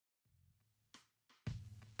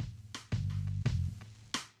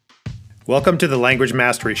Welcome to the Language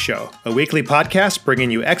Mastery Show, a weekly podcast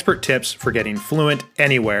bringing you expert tips for getting fluent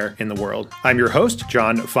anywhere in the world. I'm your host,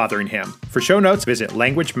 John Fotheringham. For show notes, visit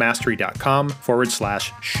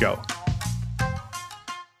languagemastery.com/show.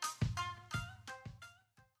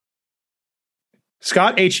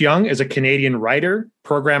 Scott H. Young is a Canadian writer,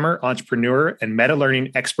 programmer, entrepreneur, and meta-learning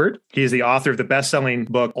expert. He is the author of the best-selling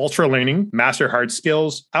book, Ultralearning, Master Hard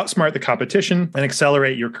Skills, Outsmart the Competition, and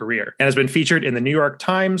Accelerate Your Career, and has been featured in the New York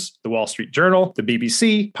Times, the Wall Street Journal, the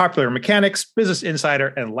BBC, Popular Mechanics, Business Insider,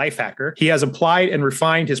 and Lifehacker. He has applied and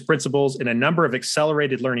refined his principles in a number of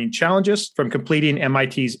accelerated learning challenges, from completing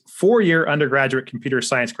MIT's 4-year undergraduate computer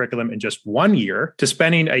science curriculum in just 1 year, to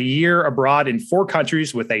spending a year abroad in 4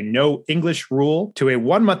 countries with a no English rule, to a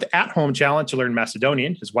 1-month at-home challenge to learn Macedonian,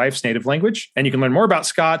 his wife's native language. And you can learn more about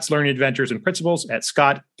Scott's learning adventures and principles at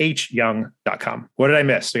scotthyoung.com. What did I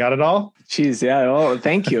miss? I got it all? Jeez, yeah. Oh,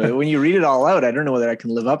 thank you. When you read it all out, I don't know whether I can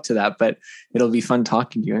live up to that, but it'll be fun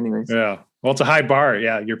talking to you anyways. Yeah. Well, it's a high bar.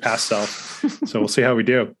 Yeah, your past self. So we'll see how we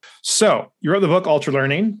do. So you wrote the book,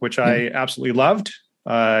 Ultralearning, which I absolutely loved.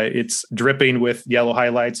 It's dripping with yellow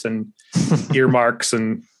highlights and earmarks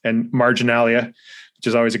and marginalia, which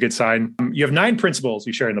is always a good sign. You have 9 principles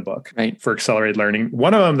you share in the book for accelerated learning.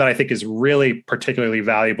 One of them that I think is really particularly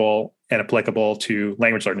valuable and applicable to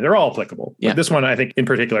language learning. They're all applicable. Yeah. But this one, I think in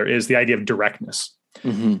particular, is the idea of directness.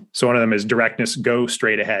 Mm-hmm. So one of them is directness, go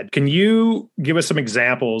straight ahead. Can you give us some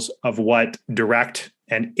examples of what direct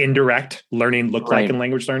and indirect learning look like in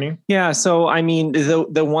language learning? Yeah. So, I mean,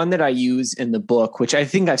 the one that I use in the book, which I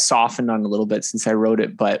think I've softened on a little bit since I wrote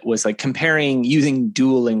it, but was like comparing using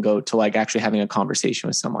Duolingo to like actually having a conversation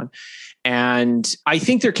with someone. And I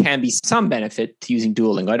think there can be some benefit to using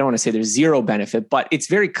Duolingo. I don't want to say there's zero benefit, but it's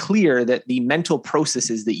very clear that the mental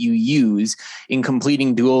processes that you use in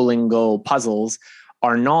completing Duolingo puzzles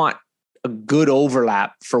are not a good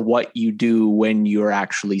overlap for what you do when you're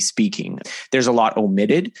actually speaking. There's a lot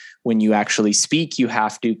omitted. When you actually speak, you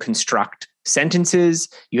have to construct sentences.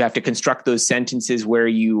 You have to construct those sentences where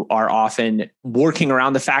you are often working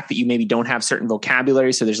around the fact that you maybe don't have certain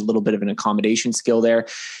vocabulary. So there's a little bit of an accommodation skill there.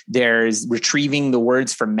 There's retrieving the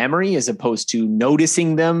words from memory as opposed to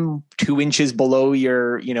noticing them 2 inches below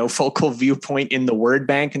your, focal viewpoint in the word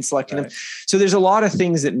bank and selecting them. So there's a lot of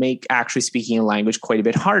things that make actually speaking a language quite a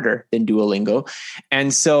bit harder than Duolingo.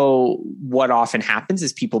 And so what often happens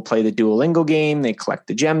is people play the Duolingo game, they collect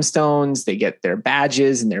the gemstones, they get their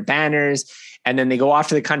badges and their banners, and then they go off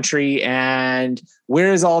to the country, and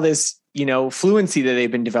where is all this, fluency that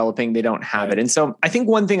they've been developing? They don't have it. And so I think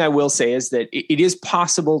one thing I will say is that it is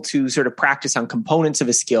possible to sort of practice on components of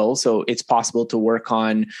a skill. So it's possible to work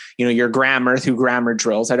on, your grammar through grammar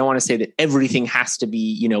drills. I don't want to say that everything has to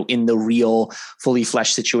be, in the real fully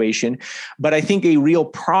fleshed situation, but I think a real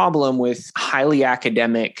problem with highly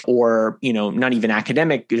academic or, not even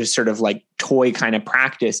academic, just sort of like toy kind of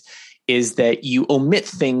practice is that you omit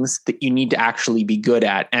things that you need to actually be good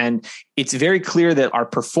at. And it's very clear that our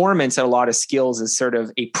performance at a lot of skills is sort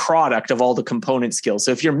of a product of all the component skills.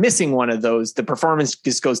 So if you're missing one of those, the performance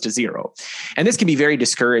just goes to zero. And this can be very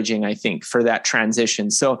discouraging, I think, for that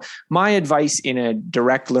transition. So my advice in a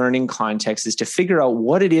direct learning context is to figure out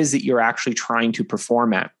what it is that you're actually trying to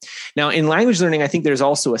perform at. Now, in language learning, I think there's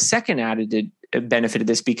also a second added benefit of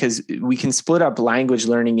this, because we can split up language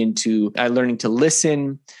learning into learning to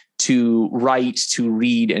listen, to write, to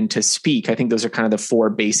read, and to speak. I think those are kind of the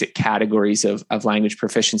 4 basic categories of language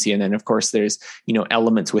proficiency. And then, of course, there's,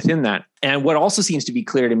 elements within that. And what also seems to be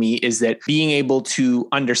clear to me is that being able to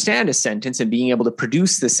understand a sentence and being able to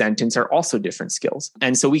produce the sentence are also different skills.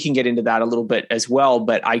 And so we can get into that a little bit as well.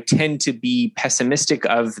 But I tend to be pessimistic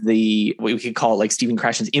of what we could call like Stephen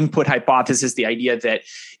Krashen's input hypothesis, the idea that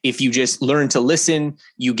if you just learn to listen,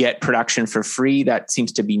 you get production for free. That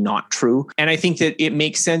seems to be not true. And I think that it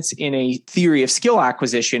makes sense in a theory of skill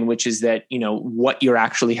acquisition, which is that, what you're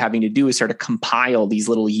actually having to do is sort of compile these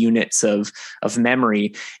little units of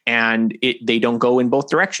memory, and they don't go in both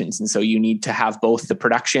directions. And so you need to have both the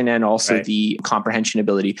production and also the comprehension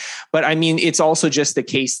ability. But I mean, it's also just the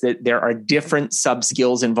case that there are different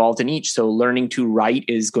sub-skills involved in each. So learning to write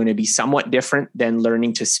is going to be somewhat different than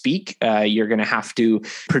learning to speak. You're going to have to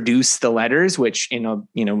produce the letters, which in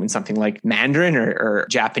something like Mandarin or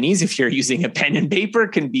Japanese, if you're using a pen and paper,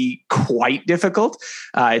 can be quite difficult.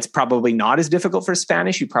 It's probably not as difficult for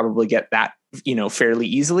Spanish. You probably get that fairly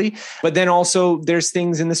easily. But then also there's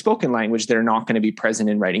things in the spoken language that are not going to be present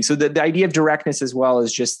in writing. So the idea of directness as well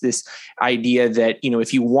is just this idea that,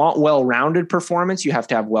 if you want well-rounded performance, you have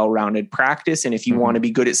to have well-rounded practice. And if you want to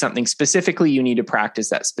be good at something specifically, you need to practice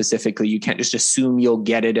that specifically. You can't just assume you'll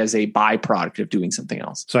get it as a byproduct of doing something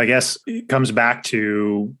else. So I guess it comes back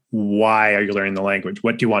to, why are you learning the language?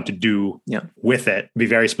 What do you want to do with it? Be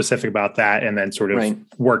very specific about that, and then sort of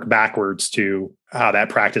work backwards to how that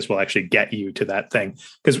practice will actually get you to that thing.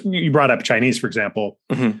 Because you brought up Chinese, for example.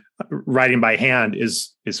 Writing by hand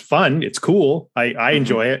is fun. It's cool. I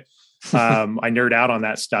enjoy it. I nerd out on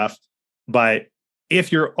that stuff. But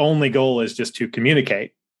if your only goal is just to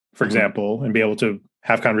communicate, for example, and be able to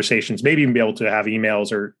have conversations, maybe even be able to have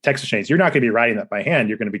emails or text exchanges, you're not going to be writing that by hand.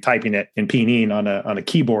 You're going to be typing it in pinyin on a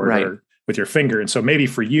keyboard or with your finger. And so maybe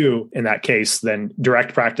for you in that case, then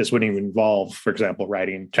direct practice wouldn't even involve, for example,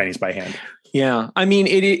 writing Chinese by hand. Yeah. I mean,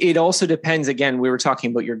 it also depends. Again, we were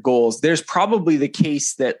talking about your goals. There's probably the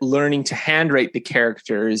case that learning to handwrite the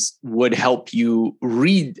characters would help you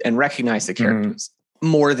read and recognize the characters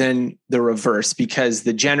more than the reverse, because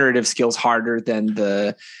the generative skill is harder than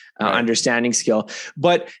the understanding skill.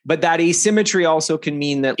 But that asymmetry also can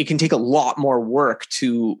mean that it can take a lot more work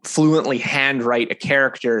to fluently handwrite a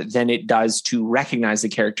character than it does to recognize the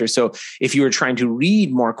character. So if you were trying to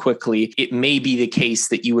read more quickly, it may be the case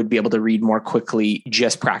that you would be able to read more quickly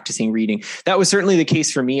just practicing reading. That was certainly the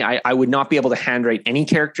case for me. I would not be able to handwrite any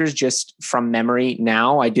characters just from memory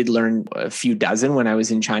now. I did learn a few dozen when I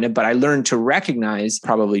was in China, but I learned to recognize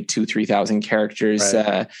probably 2,000-3,000 characters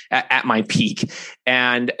at my peak.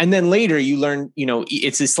 And then later you learn,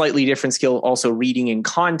 it's a slightly different skill also reading in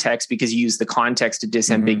context, because you use the context to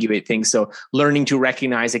disambiguate things. So learning to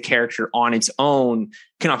recognize a character on its own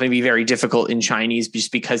can often be very difficult in Chinese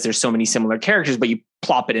just because there's so many similar characters, but you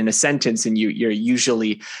plop it in a sentence and you're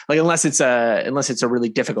usually like, unless it's a really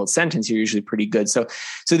difficult sentence, you're usually pretty good. So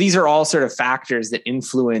these are all sort of factors that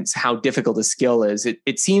influence how difficult a skill is.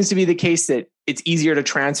 It seems to be the case that it's easier to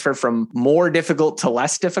transfer from more difficult to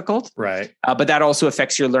less difficult. Right. But that also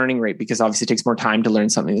affects your learning rate, because obviously it takes more time to learn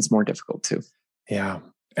something that's more difficult too. Yeah.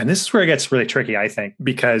 And this is where it gets really tricky, I think,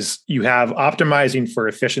 because you have optimizing for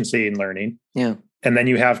efficiency in learning. Yeah. And then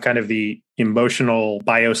you have kind of the emotional,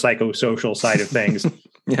 biopsychosocial side of things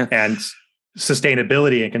and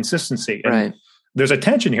sustainability and consistency. And there's a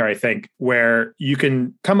tension here, I think, where you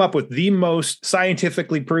can come up with the most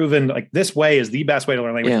scientifically proven, like this way is the best way to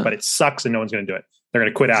learn language, but it sucks and no one's going to do it. They're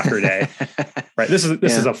going to quit after a day. Right. This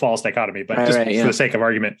is a false dichotomy, but for the sake of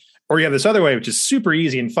argument. Or you have this other way, which is super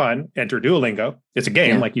easy and fun. Enter Duolingo. It's a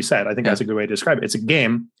game, like you said. I think that's a good way to describe it. It's a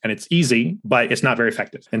game and it's easy, but it's not very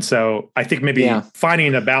effective. And so I think maybe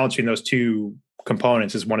finding a balance between those two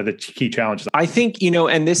components is one of the key challenges. I think,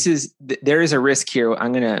 and there is a risk here.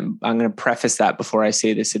 I'm going to preface that before I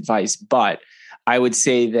say this advice, but I would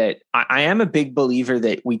say that I am a big believer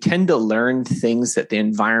that we tend to learn things that the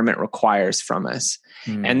environment requires from us.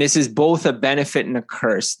 And this is both a benefit and a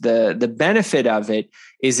curse. The benefit of it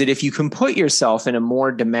is that if you can put yourself in a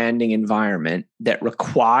more demanding environment that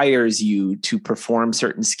requires you to perform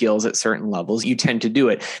certain skills at certain levels, you tend to do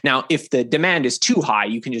it. Now, if the demand is too high,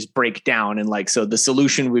 you can just break down and so the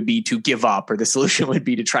solution would be to give up, or the solution would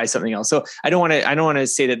be to try something else. So I don't want to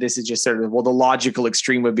say that this is just sort of, the logical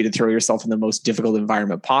extreme would be to throw yourself in the most difficult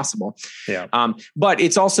environment possible. Yeah. But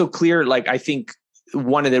it's also clear, I think,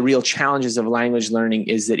 one of the real challenges of language learning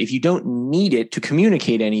is that if you don't need it to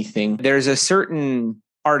communicate anything, there's a certain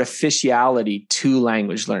artificiality to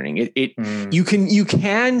language learning. You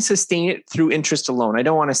can sustain it through interest alone. I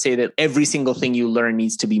don't want to say that every single thing you learn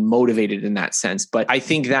needs to be motivated in that sense, but I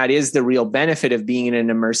think that is the real benefit of being in an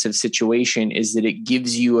immersive situation, is that it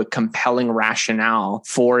gives you a compelling rationale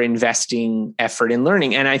for investing effort in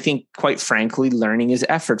learning. And I think, quite frankly, learning is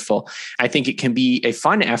effortful. I think it can be a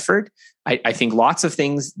fun effort. I think lots of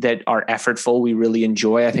things that are effortful we really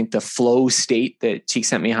enjoy. I think the flow state that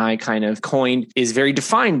Csikszentmihalyi kind of coined is very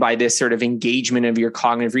defined by this sort of engagement of your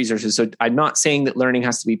cognitive resources. So I'm not saying that learning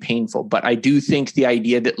has to be painful, but I do think the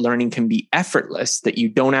idea that learning can be effortless, that you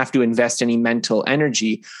don't have to invest any mental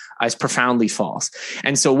energy, is profoundly false.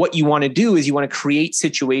 And so what you want to do is you want to create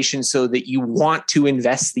situations so that you want to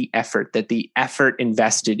invest the effort, that the effort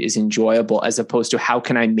invested is enjoyable, as opposed to how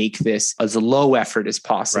can I make this as low effort as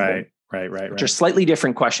possible. Right. Which are slightly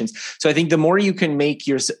different questions. So I think the more you can make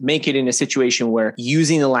it in a situation where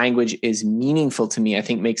using the language is meaningful to me, I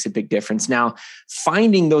think makes a big difference. Now,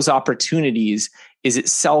 finding those opportunities is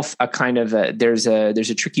itself a kind of there's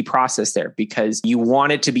a tricky process there, because you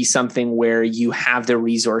want it to be something where you have the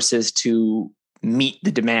resources to meet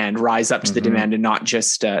the demand, rise up to the demand, and not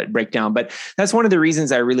just break down. But that's one of the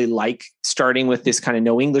reasons I really like starting with this kind of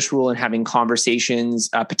no English rule and having conversations,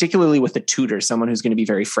 particularly with a tutor, someone who's going to be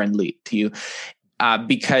very friendly to you,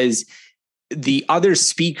 because the other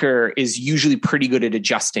speaker is usually pretty good at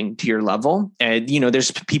adjusting to your level. And,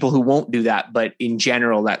 there's people who won't do that, but in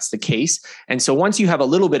general, that's the case. And so once you have a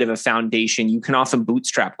little bit of a foundation, you can often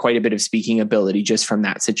bootstrap quite a bit of speaking ability just from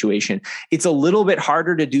that situation. It's a little bit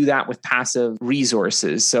harder to do that with passive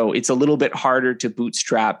resources. So it's a little bit harder to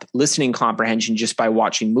bootstrap listening comprehension just by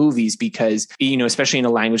watching movies because, especially in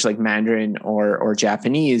a language like Mandarin or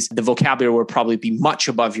Japanese, the vocabulary will probably be much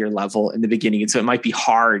above your level in the beginning. And so it might be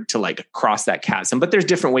hard to cross that chasm, but there's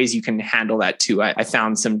different ways you can handle that too. I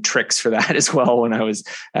found some tricks for that as well when I was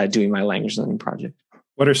doing my language learning project.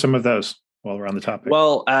 What are some of those while we're on the topic?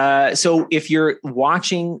 Well, so if you're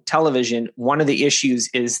watching television, one of the issues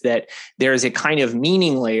is that there is a kind of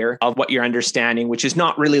meaning layer of what you're understanding, which is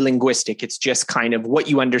not really linguistic. It's just kind of what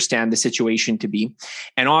you understand the situation to be.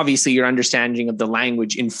 And obviously your understanding of the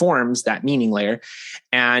language informs that meaning layer.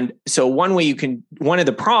 And so one of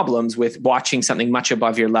the problems with watching something much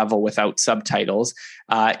above your level without subtitles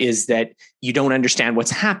is that you don't understand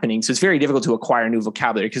what's happening. So it's very difficult to acquire new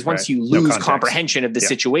vocabulary because once you lose comprehension of the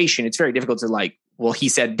situation, it's very difficult to he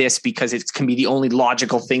said this because it can be the only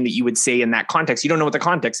logical thing that you would say in that context. You don't know what the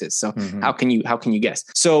context is. So how can you guess?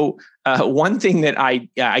 So one thing that I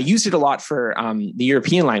used it a lot for the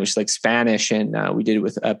European language, like Spanish, and we did it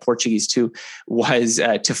with Portuguese too, was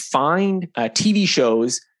to find TV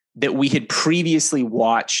shows that we had previously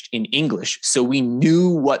watched in English. So we knew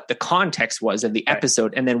what the context was of the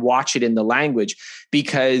episode and then watch it in the language.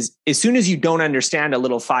 Because as soon as you don't understand a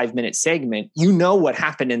little 5-minute segment, you know what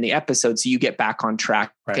happened in the episode. So you get back on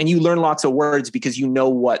track and you learn lots of words because you know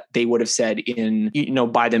what they would have said in,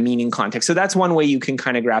 by the meaning context. So that's one way you can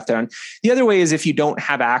kind of graft that on. The other way is if you don't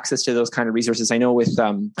have access to those kind of resources. I know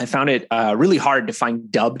I found it really hard to find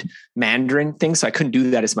dubbed Mandarin things. So I couldn't do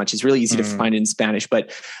that as much. It's really easy to find it in Spanish,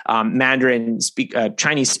 but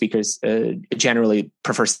Chinese speakers generally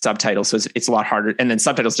prefer subtitles. So it's a lot harder. And then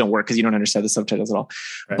subtitles don't work because you don't understand the subtitles at all.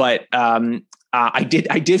 Right. But I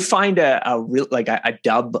did find a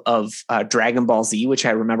dub of Dragon Ball Z, which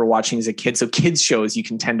I remember watching as a kid. So kids shows you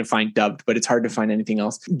can tend to find dubbed, but it's hard to find anything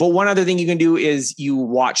else. But one other thing you can do is you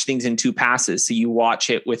watch things in 2 passes. So you watch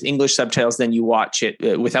it with English subtitles, then you watch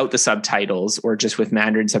it without the subtitles or just with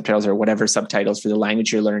Mandarin subtitles or whatever subtitles for the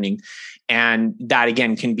language you're learning. And that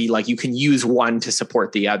again can be you can use one to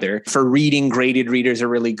support the other. For reading, graded readers are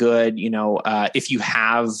really good. If you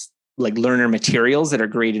have learner materials that are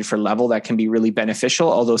graded for level, that can be really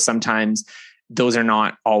beneficial. Although sometimes those are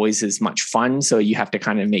not always as much fun. So you have to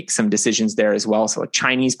kind of make some decisions there as well. So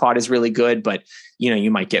Chinese Pod is really good, but you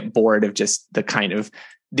might get bored of just the kind of,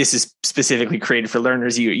 this is specifically created for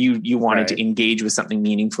learners. You wanted to engage with something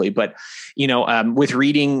meaningfully, but with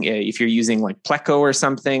reading, if you're using Pleco or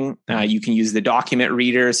something, you can use the document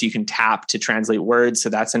reader, so you can tap to translate words. So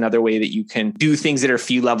that's another way that you can do things that are a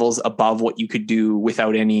few levels above what you could do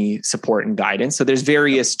without any support and guidance. So there's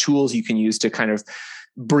various tools you can use to kind of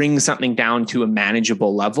bring something down to a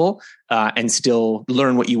manageable level and still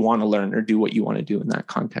learn what you want to learn or do what you want to do in that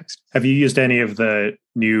context. Have you used any of the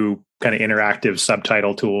new kind of interactive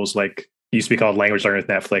subtitle tools it used to be called Language Learner with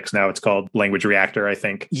Netflix. Now it's called Language Reactor, I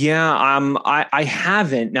think. Yeah, I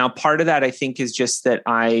haven't. Now, part of that, I think, is just that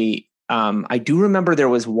I do remember there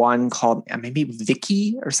was one called maybe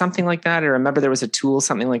Viki or something like that. I remember there was a tool,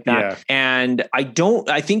 something like that. Yeah. And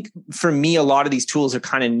I think for me, a lot of these tools are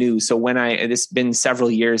kind of new. So it's been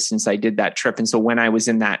several years since I did that trip. And so when I was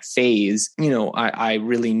in that phase, I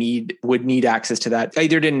really would need access to that. I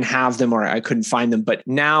either didn't have them or I couldn't find them. But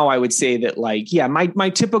now I would say that my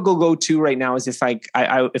typical go-to right now is if I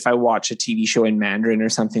watch a TV show in Mandarin or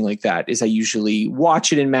something like that, is I usually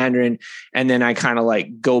watch it in Mandarin and then I kind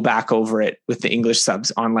of go back over it with the English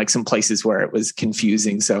subs on some places where it was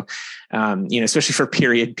confusing. So, especially for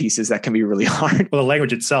period pieces, that can be really hard. Well, the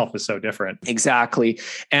language itself is so different. Exactly.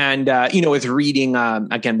 And, with reading,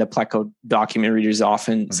 again, the Pleco document reader is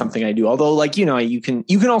often something I do. Although you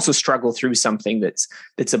can also struggle through something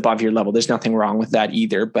that's above your level. There's nothing wrong with that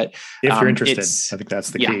either. But if you're interested, I think that's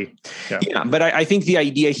the key. Yeah. But I think the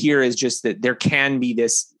idea here is just that there can be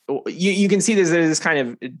this you can see there's this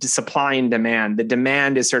kind of supply and demand. The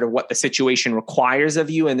demand is sort of what the situation requires of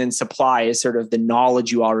you. And then supply is sort of the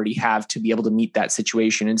knowledge you already have to be able to meet that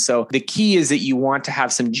situation. And so the key is that you want to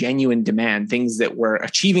have some genuine demand, things that were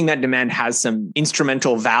achieving that demand has some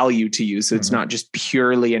instrumental value to you. So it's not just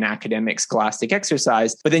purely an academic scholastic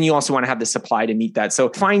exercise, but then you also want to have the supply to meet that. So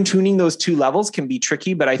fine tuning those two levels can be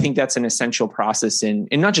tricky, but I think that's an essential process in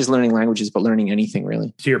not just learning languages, but learning anything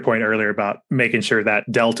really. To your point earlier about making sure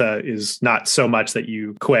that delta is not so much that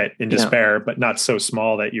you quit in despair, but not so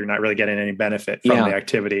small that you're not really getting any benefit from the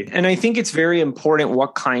activity. And I think it's very important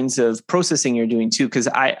what kinds of processing you're doing too, because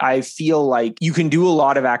I feel like you can do a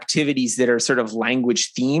lot of activities that are sort of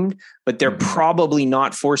language themed, but they're probably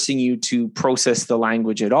not forcing you to process the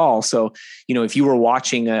language at all. So, if you were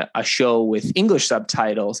watching a show with English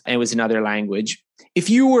subtitles and it was another language, if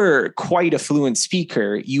you were quite a fluent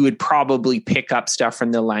speaker, you would probably pick up stuff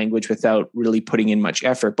from the language without really putting in much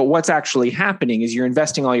effort. But what's actually happening is you're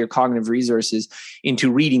investing all your cognitive resources into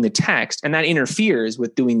reading the text, and that interferes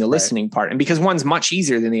with doing the listening part. And because one's much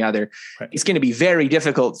easier than the other, it's going to be very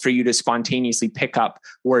difficult for you to spontaneously pick up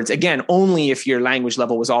words. Again, only if your language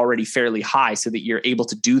level was already fairly high so that you're able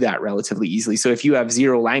to do that relatively easily. So if you have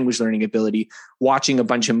zero language learning ability, watching a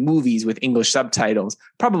bunch of movies with English subtitles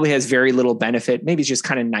probably has very little benefit. Maybe it's just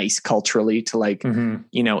kind of nice culturally to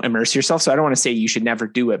immerse yourself. So I don't want to say you should never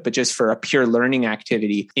do it, but just for a pure learning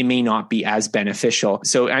activity, it may not be as beneficial.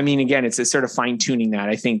 So, I mean, again, it's a sort of fine tuning that.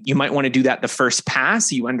 I think you might want to do that the first pass.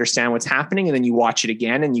 So you understand what's happening and then you watch it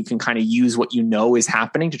again and you can kind of use what you know is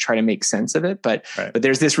happening to try to make sense of it. But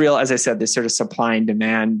there's this real, as I said, this sort of supply and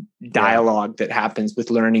demand dialogue that happens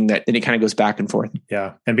with learning that then it kind of goes back and forth.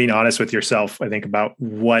 Yeah. And being honest with yourself, I think about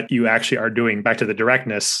what you actually are doing, back to the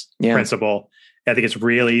directness principle. I think it's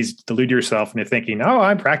really easy to delude yourself into thinking, oh,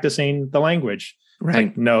 I'm practicing the language. Right.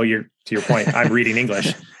 Like, no, to your point, I'm reading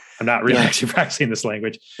English. I'm not really actually practicing this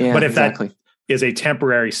language. Yeah, but if that is a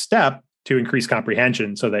temporary step to increase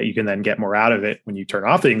comprehension so that you can then get more out of it when you turn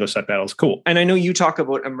off the English subtitles, cool. And I know you talk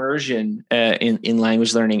about immersion in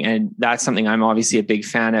language learning, and that's something I'm obviously a big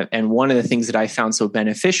fan of. And one of the things that I found so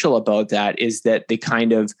beneficial about that is that they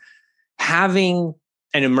kind of having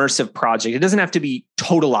an immersive project. It doesn't have to be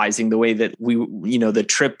totalizing the way that the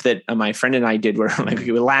trip that my friend and I did where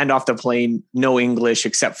we land off the plane, no English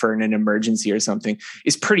except for in an emergency or something,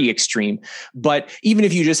 is pretty extreme. But even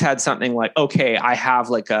if you just had something like, okay, I have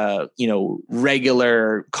like a,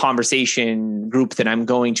 regular conversation group that I'm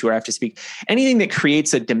going to, or I have to speak, anything that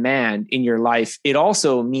creates a demand in your life, it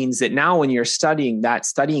also means that now when you're studying, that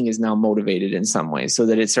studying is now motivated in some way, so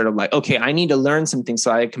that it's sort of like, okay, I need to learn something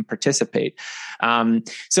so I can participate.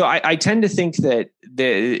 So I tend to think that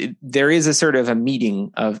there is a sort of a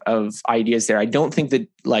meeting of ideas there. I don't think that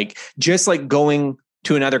just like going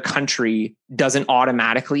to another country doesn't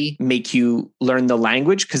automatically make you learn the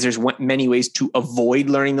language, because there's many ways to avoid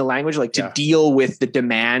learning the language, to deal with the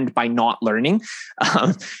demand by not learning.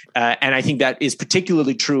 And I think that is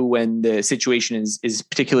particularly true when the situation is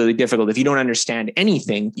particularly difficult. If you don't understand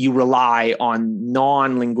anything, you rely on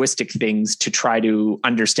non-linguistic things to try to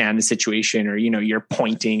understand the situation, or, you're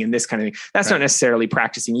pointing and this kind of thing. That's not necessarily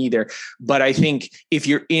practicing either. But I think if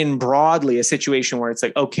you're in broadly a situation where it's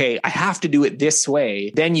like, okay, I have to do it this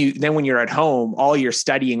way, then when you're at home, all your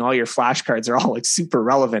studying, all your flashcards are all super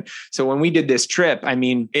relevant. So when we did this trip, I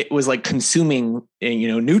mean, it was like consuming,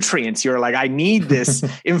 nutrients. You're like, I need this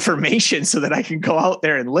information so that I can go out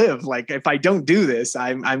there and live. Like, if I don't do this,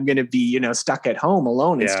 I'm going to be, stuck at home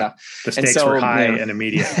alone and stuff. The stakes were high and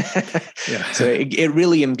immediate. So it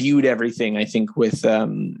really imbued everything, I think, with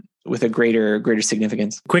a greater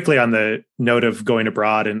significance. Quickly on the note of going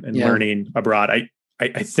abroad and learning abroad,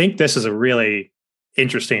 I think this is a really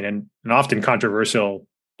interesting and often controversial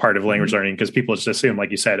part of language learning, because people just assume, like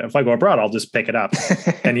you said, if I go abroad, I'll just pick it up.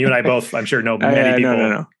 And you and I both, I'm sure, know many people.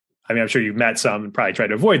 No. I mean, I'm sure you've met some and probably tried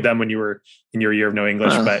to avoid them when you were in your year of no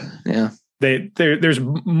English, but there's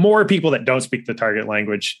more people that don't speak the target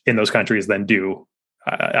language in those countries than do.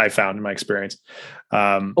 I found in my experience.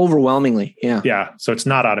 Overwhelmingly. Yeah. Yeah. So it's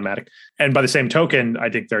not automatic. And by the same token, I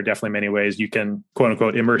think there are definitely many ways you can, quote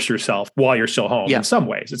unquote, immerse yourself while you're still home in some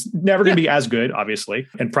ways. It's never going to be as good, obviously.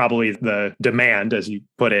 And probably the demand, as you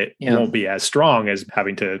put it, won't be as strong as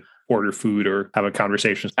having to order food or have a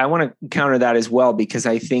conversation. I want to counter that as well, because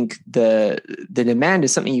I think the demand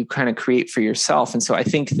is something you kind of create for yourself. And so I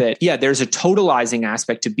think that, there's a totalizing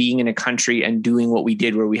aspect to being in a country and doing what we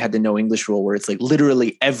did, where we had the no English rule, where it's like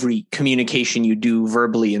literally every communication you do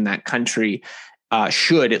verbally in that country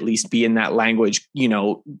should at least be in that language,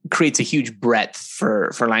 creates a huge breadth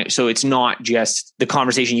for language. So it's not just the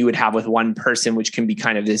conversation you would have with one person, which can be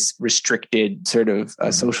kind of this restricted sort of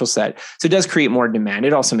social set. So it does create more demand.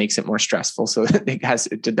 It also makes it more stressful. So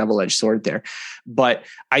it's a double-edged sword there. But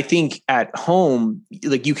I think at home,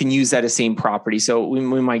 like you can use that as same property. So we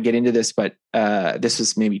might get into this, but this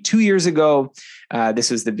was maybe 2 years ago.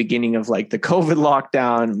 This was the beginning of like the COVID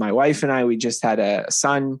lockdown. My wife and I, we just had a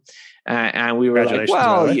son. And we were like,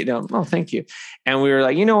 well, thank you. And we were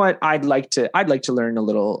like, you know what? I'd like to learn a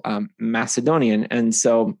little Macedonian. And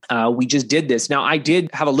so we just did this. Now I did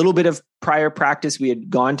have a little bit of prior practice. We had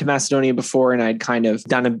gone to Macedonia before and I'd kind of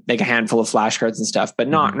done a handful of flashcards and stuff, but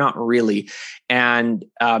not really. And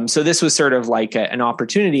so this was sort of like an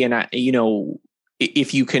opportunity. And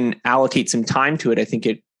if you can allocate some time to it, I think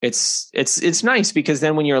it's nice, because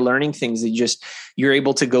then when you're learning things, you're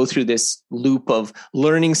able to go through this loop of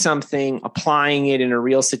learning something, applying it in a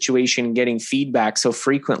real situation, and getting feedback so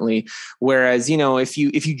frequently. Whereas, if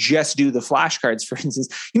you just do the flashcards, for instance,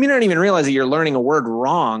 you may not even realize that you're learning a word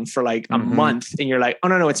wrong for like a month, and you're like, oh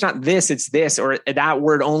no, it's not this, it's this, or that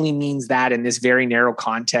word only means that in this very narrow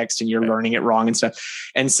context, and you're learning it wrong and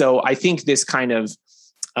stuff. And so I think this kind of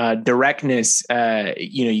directness,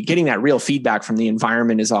 you getting that real feedback from the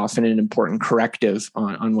environment is often an important corrective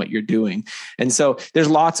on what you're doing. And so there's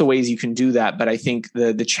lots of ways you can do that. But I think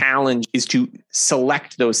the challenge is to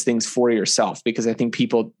select those things for yourself, because I think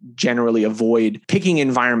people generally avoid picking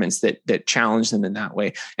environments that challenge them in that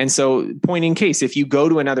way. And so, point in case, if you go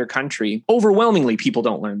to another country, overwhelmingly people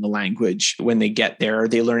don't learn the language when they get there, or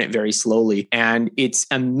they learn it very slowly. And it's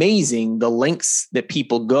amazing the lengths that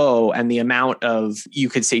people go and the amount of, you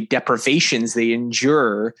could say, deprivations they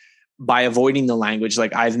endure by avoiding the language.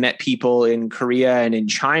 Like I've met people in Korea and in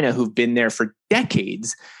China who've been there for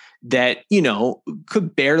decades that,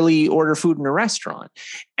 could barely order food in a restaurant.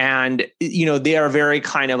 And, they are very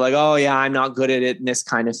kind of like, oh yeah, I'm not good at it, and this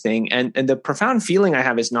kind of thing. And the profound feeling I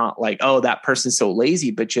have is not like, oh, that person's so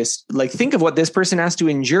lazy, but just like, think of what this person has to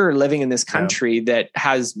endure living in this country that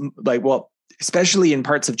has like, well, especially in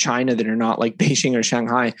parts of China that are not like Beijing or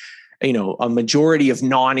Shanghai, a majority of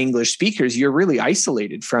non-English speakers, you're really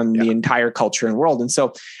isolated from the entire culture and world. And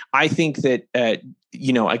so I think that,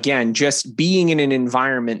 again, just being in an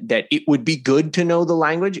environment that it would be good to know the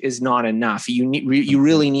language is not enough. You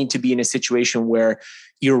really need to be in a situation where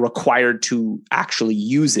you're required to actually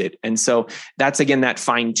use it. And so that's, again, that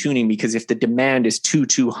fine tuning, because if the demand is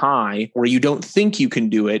too high, or you don't think you can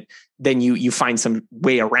do it, then you find some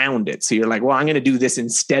way around it. So you're like, well, I'm going to do this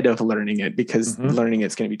instead of learning it, because learning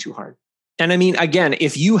it's going to be too hard. And I mean, again,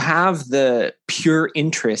 if you have the pure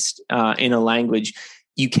interest in a language,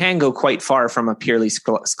 you can go quite far from a purely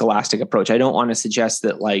scholastic approach. I don't want to suggest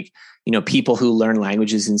that people who learn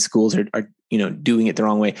languages in schools are doing it the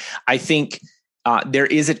wrong way. I think there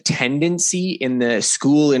is a tendency in the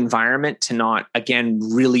school environment to not, again,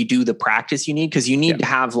 really do the practice you need, because you need to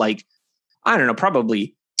have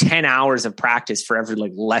probably 10 hours of practice for every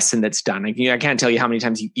lesson that's done. I can't tell you how many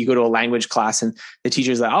times you go to a language class and the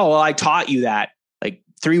teacher's like, oh, well, I taught you that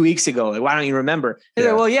 3 weeks ago. Why don't you remember?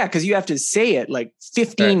 Like, well, yeah, because you have to say it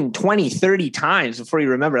 15, 20, 30 times before you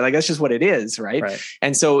remember. That's just what it is, right?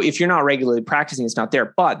 And so if you're not regularly practicing, it's not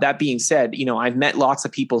there. But that being said, I've met lots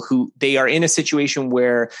of people who they are in a situation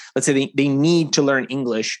where, let's say they need to learn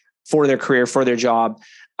English for their career, for their job.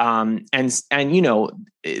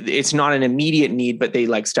 It's not an immediate need, but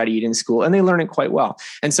they study it in school and they learn it quite well.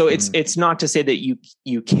 And so it's not to say that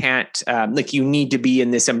you can't, you need to be in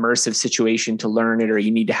this immersive situation to learn it, or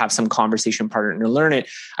you need to have some conversation partner to learn it.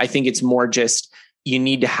 I think it's more just, you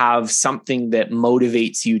need to have something that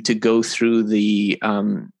motivates you to go through the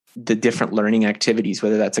different learning activities,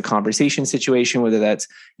 whether that's a conversation situation, whether that's,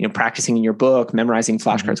 practicing in your book, memorizing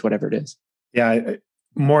flashcards, whatever it is. Yeah.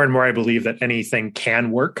 More and more, I believe that anything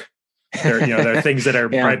can work. There are things that are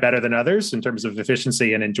probably better than others in terms of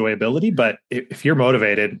efficiency and enjoyability. But if you're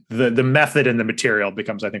motivated, the method and the material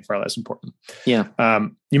becomes, I think, far less important. Yeah.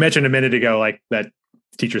 You mentioned a minute ago, that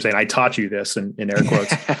teacher saying, I taught you this in air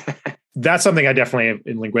quotes. That's something I definitely,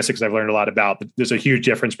 in linguistics, I've learned a lot about. There's a huge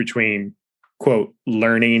difference between, quote,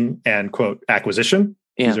 learning and, quote, acquisition.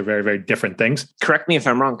 These are very, very different things. Correct me if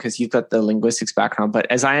I'm wrong, because you've got the linguistics background. But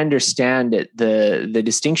as I understand it, the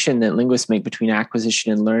distinction that linguists make between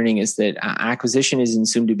acquisition and learning is that acquisition is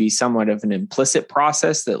assumed to be somewhat of an implicit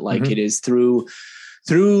process, that it is through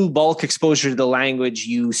bulk exposure to the language,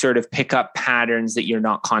 you sort of pick up patterns that you're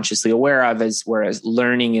not consciously aware of, whereas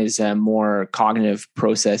learning is a more cognitive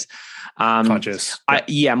process. Conscious.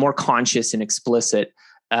 More conscious and explicit.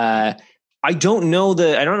 I don't know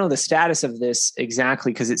the status of this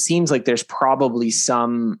exactly, because it seems like there's probably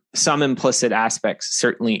some implicit aspects,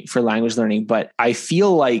 certainly for language learning. But I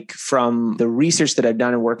feel like from the research that I've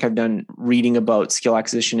done and work I've done reading about skill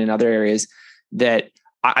acquisition in other areas, that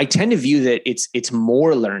I tend to view that it's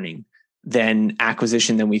more learning than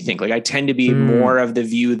acquisition than we think. Like I tend to be more of the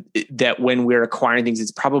view that when we're acquiring things,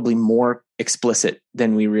 it's probably more explicit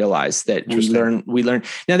than we realize, that we learn.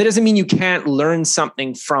 Now, that doesn't mean you can't learn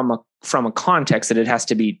something from a context, that it has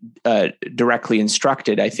to be directly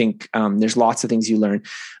instructed. I think there's lots of things you learn,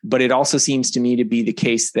 but it also seems to me to be the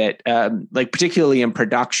case that like particularly in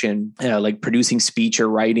production, like producing speech or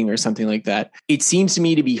writing or something like that, it seems to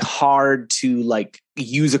me to be hard to like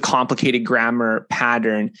use a complicated grammar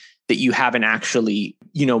pattern that you haven't actually,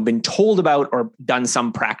 been told about or done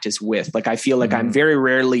some practice with. Like, I feel like I'm very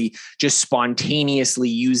rarely just spontaneously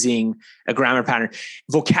using a grammar pattern.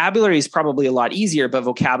 Vocabulary is probably a lot easier, but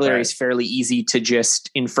vocabulary is fairly easy to just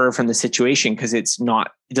infer from the situation, because it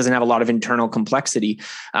doesn't have a lot of internal complexity.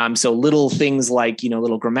 So little things like,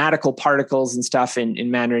 little grammatical particles and stuff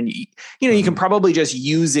in Mandarin, you can probably just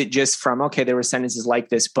use it just from, okay, there were sentences like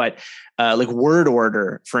this, but like word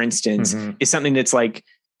order, for instance, is something that's like,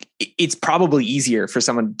 it's probably easier for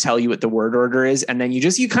someone to tell you what the word order is. And then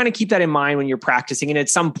you kind of keep that in mind when you're practicing. And at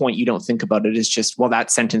some point you don't think about it. It's just, well, that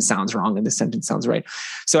sentence sounds wrong and this sentence sounds right.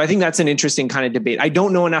 So I think that's an interesting kind of debate. I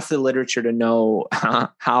don't know enough of the literature to know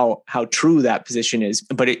how true that position is,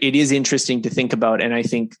 but it is interesting to think about. And I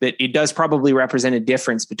think that it does probably represent a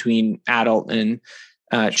difference between adult and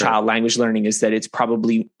child language learning, is that it's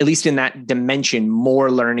probably, at least in that dimension, more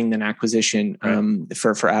learning than acquisition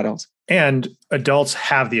for adults. And adults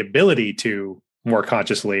have the ability to more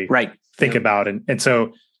consciously think about. And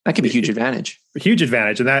so that can be a huge advantage. A huge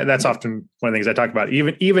advantage. And that's often one of the things I talk about,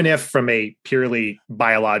 even if from a purely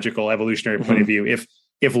biological evolutionary point of view,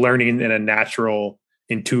 if learning in a natural,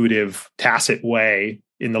 intuitive, tacit way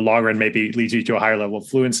in the long run maybe leads you to a higher level of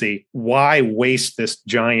fluency, why waste this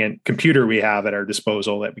giant computer we have at our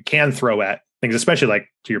disposal that we can throw at things, especially like,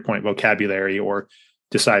 to your point, vocabulary or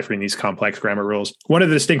deciphering these complex grammar rules. One of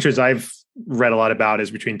the distinctions I've read a lot about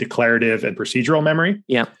is between declarative and procedural memory.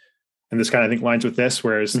 Yeah. And this kind of, I think, lines with this,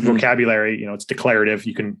 whereas vocabulary, it's declarative.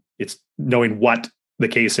 It's knowing what the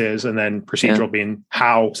case is, and then procedural being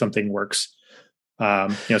how something works.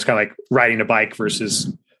 It's kind of like riding a bike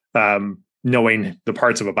versus knowing the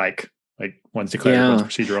parts of a bike. Like one's declarative, one's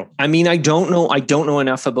procedural. I mean, I don't know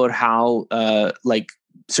enough about how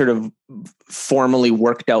sort of formally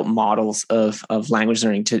worked out models of language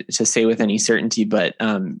learning to say with any certainty. But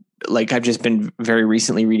like I've just been very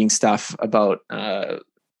recently reading stuff about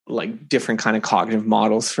like different kind of cognitive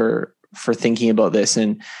models for thinking about this.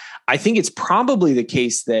 And I think it's probably the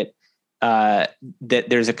case that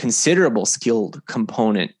there's a considerable skilled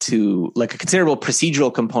component to, like a considerable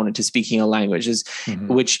procedural component to speaking a language,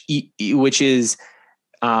 which is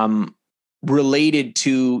related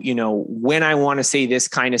to, when I want to say this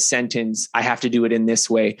kind of sentence, I have to do it in this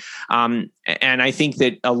way. And I think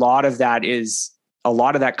that a lot of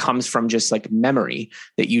that comes from just like memory,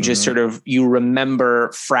 that you just sort of, you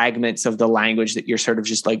remember fragments of the language that you're sort of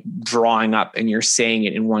just like drawing up and you're saying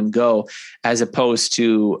it in one go, as opposed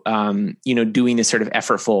to, doing this sort of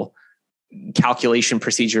effortful calculation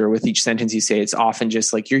procedure with each sentence you say. It's often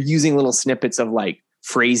just like you're using little snippets of like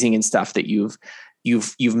phrasing and stuff that you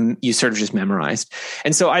sort of just memorized.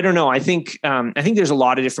 And so I don't know. I think there's a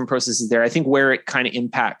lot of different processes there. I think where it kind of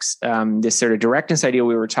impacts this sort of directness idea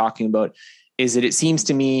we were talking about is that it seems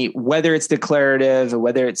to me, whether it's declarative or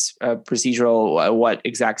whether it's procedural, what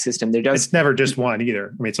exact system it's never just one either.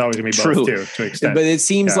 I mean, it's always going to be both too, to an extent. But it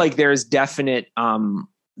seems like there's definite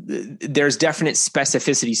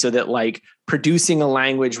specificity, so that like producing a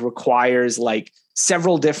language requires like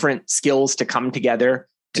several different skills to come together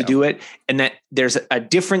to do it. And that there's a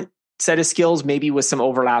different set of skills, maybe with some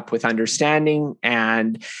overlap with understanding,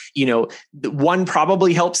 and, one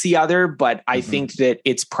probably helps the other. But I think that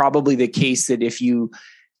it's probably the case that if you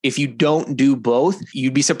don't do both,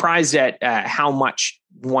 you'd be surprised at how much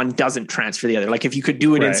one doesn't transfer the other. Like if you could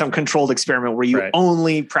do it in some controlled experiment where you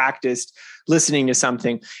only practiced listening to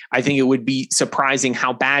something, I think it would be surprising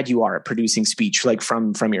how bad you are at producing speech, like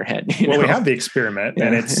from your head. We have the experiment,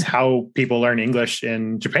 and it's how people learn English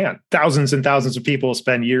in Japan. Thousands and thousands of people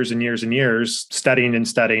spend years and years and years studying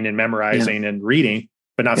and memorizing and reading,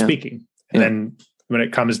 but not speaking. And then when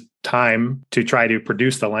it comes time to try to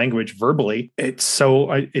produce the language verbally,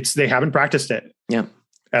 they haven't practiced it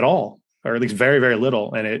at all, or at least very, very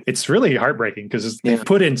little. And it's really heartbreaking, because they've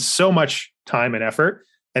put in so much time and effort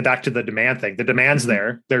And back to the demand thing. The demand's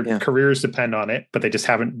there. Their careers depend on it, but they just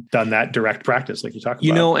haven't done that direct practice like you talked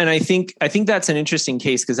about. And I think that's an interesting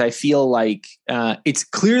case because I feel like it's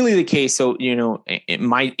clearly the case. So, in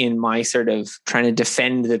my sort of trying to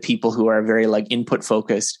defend the people who are very like input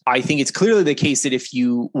focused, I think it's clearly the case that if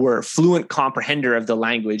you were a fluent comprehender of the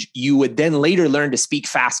language, you would then later learn to speak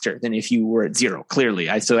faster than if you were at zero. Clearly.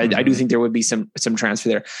 I do think there would be some transfer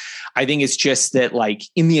there. I think it's just that like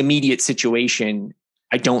in the immediate situation,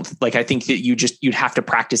 I think that you'd have to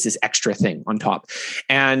practice this extra thing on top.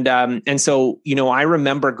 And so, I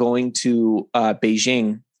remember going to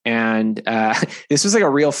Beijing and this was like a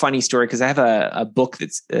real funny story because I have a book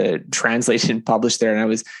that's translated and published there, and I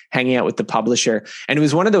was hanging out with the publisher, and it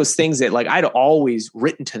was one of those things that like I'd always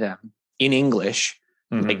written to them in English.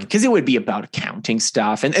 Like, because it would be about accounting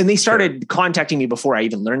stuff. And they started contacting me before I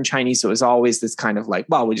even learned Chinese. So it was always this kind of like,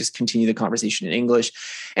 well, we'll just continue the conversation in English.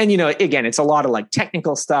 And, again, it's a lot of like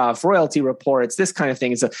technical stuff, royalty reports, this kind of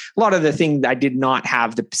thing. It's a lot of the thing I did not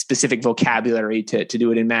have the specific vocabulary to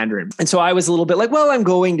do it in Mandarin. And so I was a little bit like, well,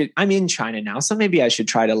 I'm in China now. So maybe I should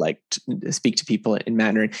try to like speak to people in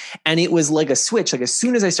Mandarin. And it was like a switch. Like as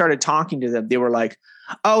soon as I started talking to them, they were like,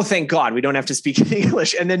 oh, thank God, we don't have to speak in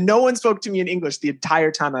English. And then no one spoke to me in English the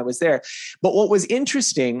entire time I was there. But what was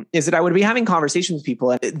interesting is that I would be having conversations with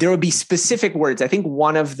people and there would be specific words. I think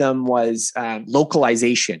one of them was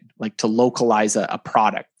localization, like to localize a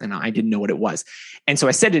product. And I didn't know what it was. And so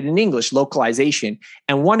I said it in English, localization.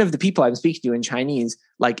 And one of the people I was speaking to in Chinese,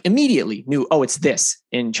 like immediately knew, oh, it's this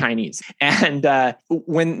in Chinese. And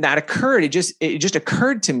when that occurred, it just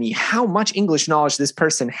occurred to me how much English knowledge this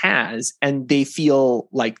person has, and they feel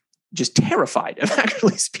like just terrified of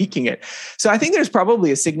actually speaking it. So I think there's probably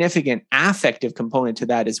a significant affective component to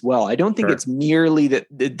that as well. I don't think it's merely that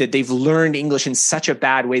they've learned English in such a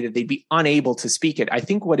bad way that they'd be unable to speak it. I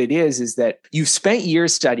think what it is that you've spent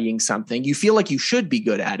years studying something, you feel like you should be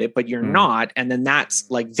good at it, but you're not. And then that's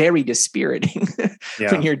like very dispiriting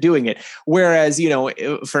when you're doing it. Whereas,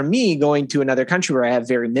 for me, going to another country where I have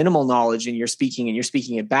very minimal knowledge and you're speaking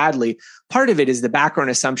it badly, part of it is the background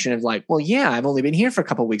assumption of like, well, yeah, I've only been here for a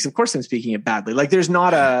couple of weeks. Of course I'm speaking it badly. Like there's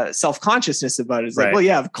not a self-consciousness about it. It's like, well,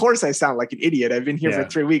 yeah, of course I sound like an idiot. I've been here for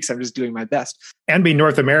 3 weeks. I'm just doing my best. And being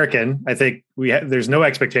North American, I think there's no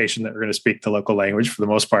expectation that we're going to speak the local language for the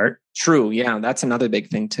most part. True. Yeah. That's another big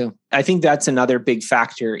thing too. I think that's another big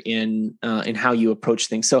factor in how you approach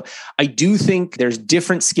things. So I do think there's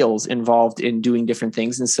different skills involved in doing different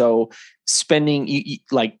things. And so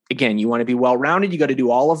again, you want to be well-rounded, you got to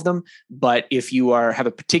do all of them. But if you have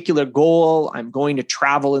a particular goal, I'm going to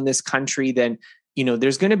travel in this country, then,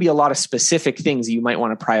 there's going to be a lot of specific things you might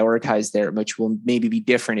want to prioritize there, which will maybe be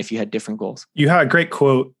different if you had different goals. You had a great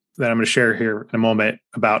quote that I'm going to share here in a moment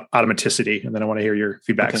about automaticity. And then I want to hear your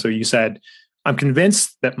feedback. Okay. So you said, I'm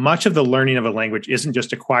convinced that much of the learning of a language isn't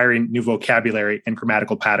just acquiring new vocabulary and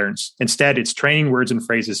grammatical patterns. Instead, it's training words and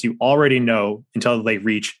phrases you already know until they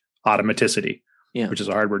reach automaticity, which is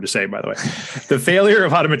a hard word to say, by the way. The failure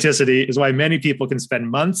of automaticity is why many people can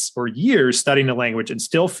spend months or years studying a language and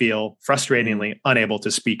still feel frustratingly unable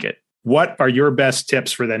to speak it. What are your best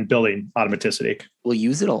tips for then building automaticity? We'll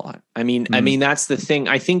use it a lot. I mean, that's the thing.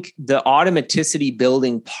 I think the automaticity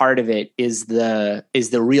building part of it is the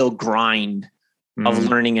real grind of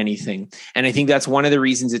learning anything. And I think that's one of the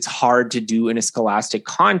reasons it's hard to do in a scholastic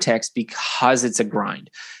context, because it's a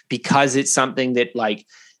grind, because it's something that like,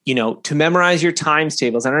 to memorize your times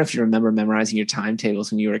tables. I don't know if you remember memorizing your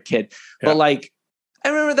timetables when you were a kid, but like, I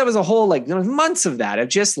remember that was a whole, like, there was months of that, of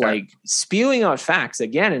just like spewing out facts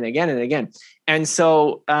again and again and again. And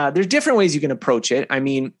so there's different ways you can approach it. I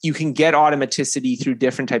mean, you can get automaticity through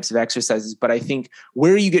different types of exercises, but I think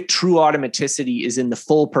where you get true automaticity is in the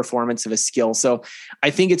full performance of a skill. So I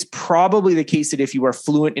think it's probably the case that if you are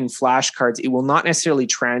fluent in flashcards, it will not necessarily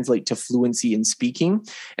translate to fluency in speaking.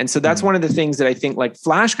 And so that's one of the things that I think like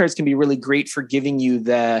flashcards can be really great for giving you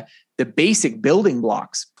the basic building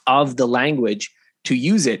blocks of the language to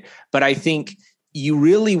use it. But I think you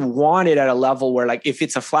really want it at a level where, like, if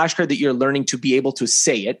it's a flashcard that you're learning to be able to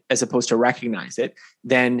say it as opposed to recognize it,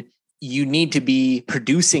 then you need to be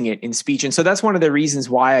producing it in speech. And so that's one of the reasons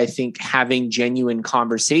why I think having genuine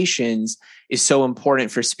conversations is so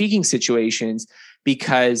important for speaking situations,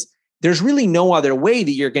 because there's really no other way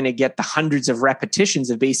that you're going to get the hundreds of repetitions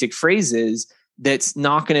of basic phrases that's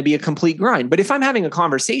not going to be a complete grind. But if I'm having a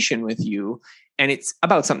conversation with you and it's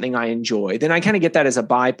about something I enjoy, then I kind of get that as a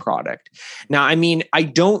byproduct. Now, I mean, I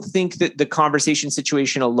don't think that the conversation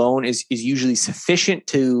situation alone is usually sufficient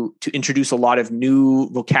to introduce a lot of new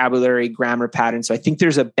vocabulary, grammar patterns. So I think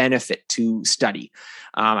there's a benefit to study.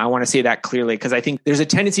 I want to say that clearly, because I think there's a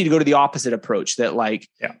tendency to go to the opposite approach that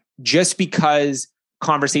just because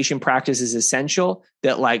conversation practice is essential,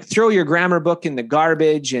 that throw your grammar book in the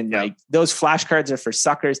garbage and those flashcards are for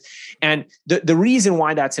suckers. And the reason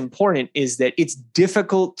why that's important is that it's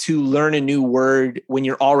difficult to learn a new word when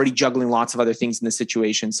you're already juggling lots of other things in the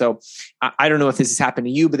situation. So I don't know if this has happened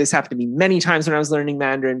to you, but this happened to me many times when I was learning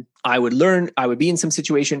Mandarin. I would be in some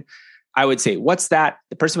situation. I would say, what's that?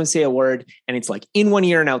 The person would say a word and it's in one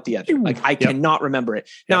ear and out the other. I cannot remember it.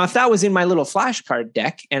 Now, if that was in my little flashcard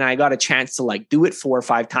deck and I got a chance to do it 4 or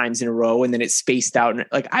 5 times in a row and then it's spaced out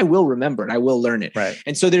and I will remember it. I will learn it. Right.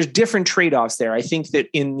 And so there's different trade-offs there. I think that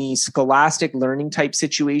in the scholastic learning type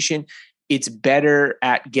situation, it's better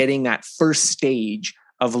at getting that first stage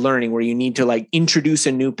of learning where you need to introduce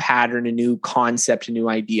a new pattern, a new concept, a new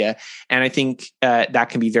idea. And I think that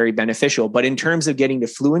can be very beneficial. But in terms of getting to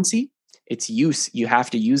fluency, its use, you have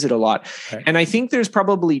to use it a lot. Right. And I think there's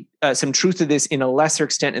probably some truth to this in a lesser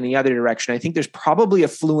extent in the other direction. I think there's probably a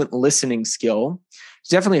fluent listening skill. There's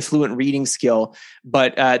definitely a fluent reading skill,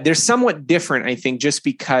 but they're somewhat different, I think, just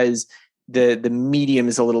because the medium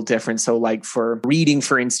is a little different. So for reading,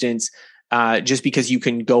 for instance, just because you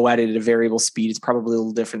can go at it at a variable speed, it's probably a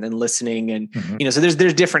little different than listening. And, so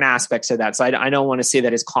there's different aspects of that. So I don't want to say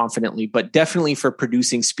that as confidently, but definitely for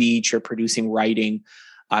producing speech or producing writing,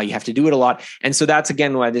 you have to do it a lot. And so that's,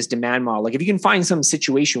 again, why this demand model, if you can find some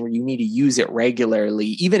situation where you need to use it regularly,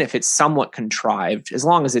 even if it's somewhat contrived, as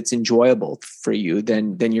long as it's enjoyable for you,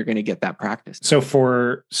 then you're going to get that practice. So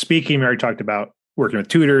for speaking, we already talked about working with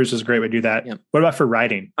tutors is a great way to do that. Yep. What about for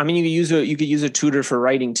writing? I mean, you could use a tutor for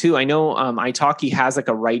writing too. I know Italki has a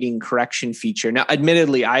writing correction feature. Now,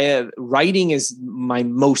 admittedly, writing is my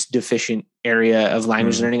most deficient area of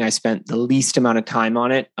language learning. I spent the least amount of time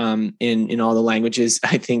on it in all the languages.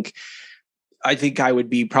 I think I would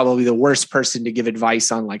be probably the worst person to give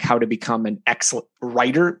advice on how to become an excellent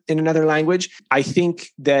writer in another language. I think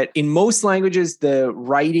that in most languages, the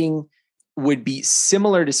writing would be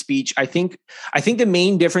similar to speech. I think the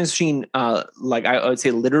main difference between I would say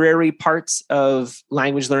literary parts of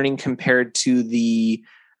language learning compared to the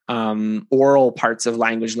oral parts of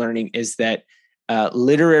language learning is that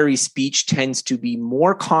literary speech tends to be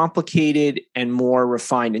more complicated and more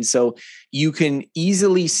refined. And so you can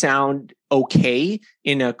easily sound okay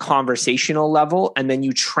in a conversational level, and then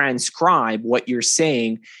you transcribe what you're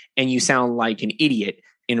saying and you sound like an idiot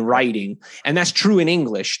in writing. And that's true in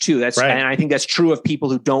English too. That's right. And I think that's true of people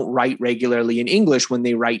who don't write regularly in English. When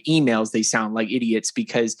they write emails, they sound like idiots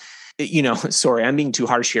because, sorry, I'm being too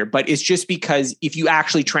harsh here, but it's just because if you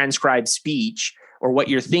actually transcribe speech or what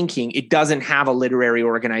you're thinking, it doesn't have a literary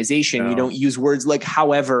organization. No. You don't use words like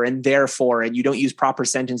however and therefore, and you don't use proper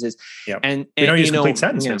sentences. Yep. And you don't use complete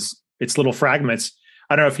sentences. Yeah. It's little fragments.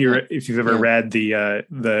 I don't know if you've ever read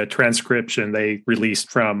the transcription they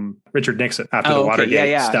released from Richard Nixon after the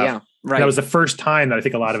Watergate stuff. Yeah. Right. That was the first time that I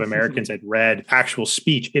think a lot of Americans had read actual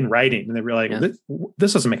speech in writing, and they were like,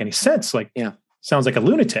 "This doesn't make any sense. Sounds like a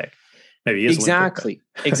lunatic." Maybe he is exactly.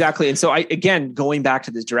 And so going back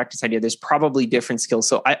to this directness idea, there's probably different skills.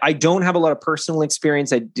 So I don't have a lot of personal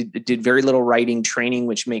experience. I did very little writing training,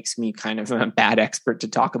 which makes me kind of a bad expert to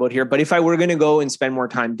talk about here. But if I were going to go and spend more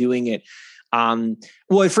time doing it,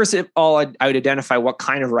 first of all, I would identify what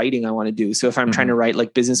kind of writing I want to do. So if I'm trying to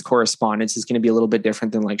write business correspondence, it's going to be a little bit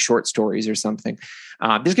different than short stories or something.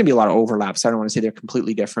 There's going to be a lot of overlap. So I don't want to say they're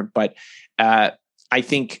completely different, but I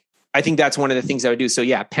think that's one of the things I would do. So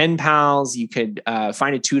pen pals, you could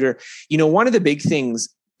find a tutor. One of the big things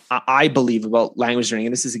I believe about language learning,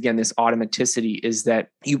 and this is, again, this automaticity, is that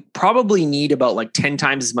you probably need about 10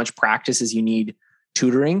 times as much practice as you need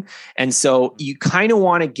tutoring. And so you kind of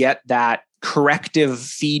want to get that corrective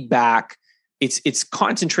feedback. It's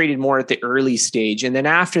concentrated more at the early stage. And then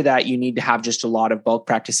after that, you need to have just a lot of bulk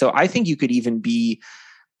practice. So I think you could even be,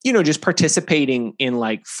 just participating in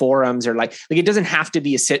forums or it doesn't have to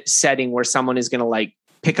be a setting where someone is going to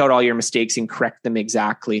pick out all your mistakes and correct them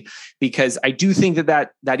exactly, because I do think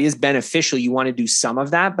that is beneficial. You want to do some of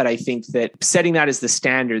that, but I think that setting that as the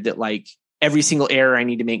standard that every single error I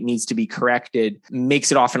need to make needs to be corrected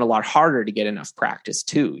makes it often a lot harder to get enough practice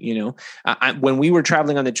too. When we were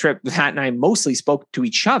traveling on the trip, Pat and I mostly spoke to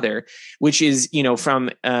each other, which is, from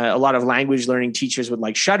a lot of language learning teachers would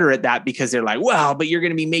like shudder at that because they're like, well, but you're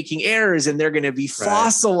going to be making errors and they're going to be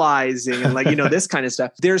fossilizing and this kind of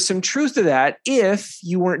stuff. There's some truth to that if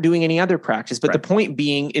you weren't doing any other practice. But the point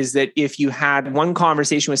being is that if you had one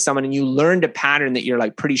conversation with someone and you learned a pattern that you're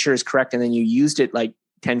like pretty sure is correct, and then you used it like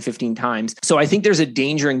 10, 15 times. So I think there's a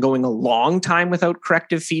danger in going a long time without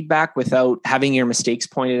corrective feedback, without having your mistakes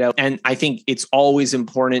pointed out. And I think it's always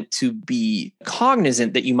important to be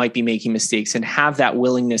cognizant that you might be making mistakes and have that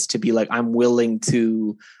willingness to be like, I'm willing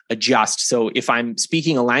to adjust. So if I'm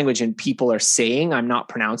speaking a language and people are saying I'm not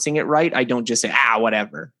pronouncing it right, I don't just say,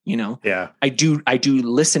 whatever, Yeah. I do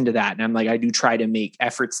listen to that. And I'm like, I do try to make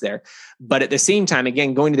efforts there. But at the same time,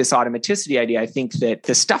 again, going to this automaticity idea, I think that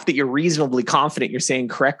the stuff that you're reasonably confident you're saying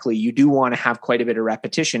correctly, you do want to have quite a bit of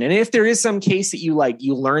repetition. And if there is some case that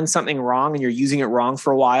you learn something wrong and you're using it wrong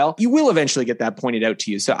for a while, you will eventually get that pointed out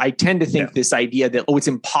to you. So I tend to think this idea that, it's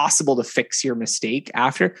impossible to fix your mistake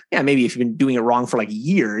after. Yeah, maybe if you've been doing it wrong for like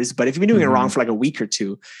years, but if you've been doing it wrong for like a week or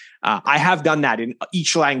two, I have done that in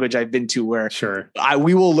each language I've been to where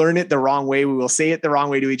we will learn it the wrong way. We will say it the wrong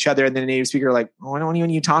way to each other. And then the native speaker are like, what are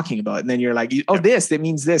you talking about? And then you're like, that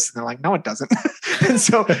means this. And they're like, no, it doesn't.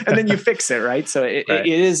 and then you fix it. Right. So it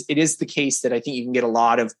is the case that I think you can get a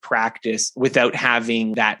lot of practice without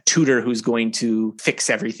having that tutor who's going to fix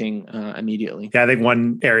everything immediately. Yeah. I think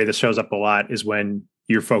one area that shows up a lot is when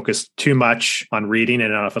you're focused too much on reading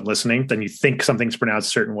and not often listening, then you think something's pronounced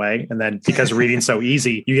a certain way. And then because reading's so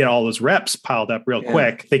easy, you get all those reps piled up real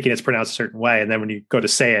quick, thinking it's pronounced a certain way. And then when you go to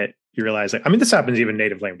say it, you realize, this happens even in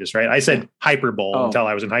native languages, right? I said hyperbole until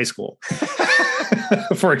I was in high school.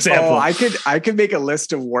 For example, I could make a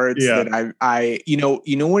list of words that I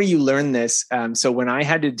where you learn this. So when I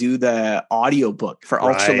had to do the audiobook for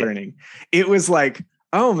Ultralearning, it was like,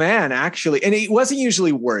 oh man, actually, and it wasn't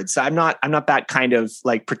usually words. So I'm not that kind of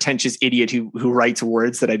like pretentious idiot who writes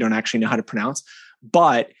words that I don't actually know how to pronounce,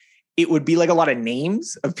 but it would be like a lot of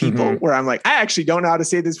names of people where I'm like, I actually don't know how to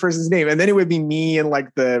say this person's name. And then it would be me and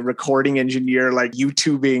like the recording engineer, like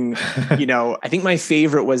YouTubing, I think my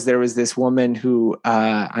favorite was there was this woman who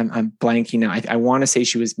I'm blanking now. I want to say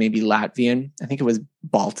she was maybe Latvian. I think it was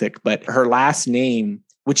Baltic, but her last name,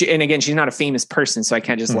 and again, she's not a famous person, so I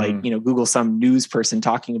can't just Google some news person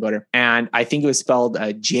talking about her. And I think it was spelled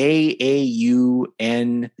Jaunzekare.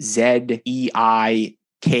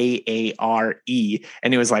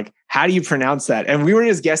 And it was like, how do you pronounce that? And we were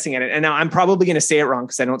just guessing at it. And now I'm probably going to say it wrong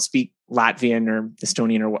because I don't speak Latvian or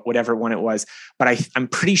Estonian or whatever one it was. But I'm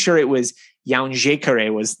pretty sure it was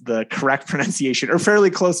Jaunzekare was the correct pronunciation, or fairly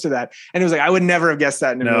close to that. And it was like, I would never have guessed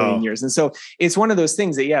that in a million years. And so it's one of those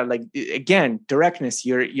things that, again, directness,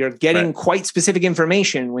 you're getting quite specific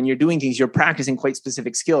information when you're doing things, you're practicing quite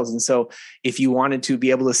specific skills. And so if you wanted to be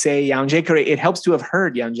able to say Jaunzekare, it helps to have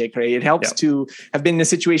heard Jaunzekare. It helps to have been in a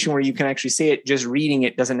situation where you can actually say it. Just reading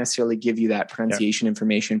it doesn't necessarily give you that pronunciation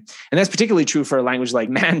information. And that's particularly true for a language like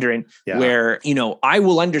Mandarin, where, I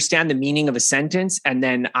will understand the meaning of a sentence and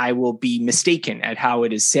then I will be mistaken at how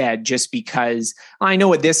it is said just because I know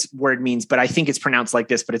what this word means, but I think it's pronounced like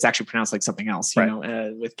this, but it's actually pronounced like something else,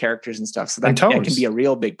 with characters and stuff. So that can be a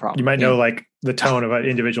real big problem. You might know like the tone of an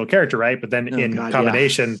individual character, right? But then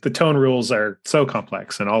combination, the tone rules are so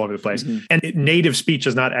complex and all over the place. And native speech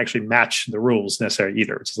does not actually match the rules necessarily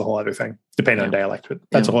either, which is a whole other thing, depending on dialect. But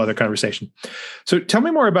that's a whole other conversation. So tell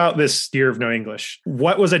me more about this year of no English.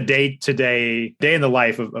 What was a day in the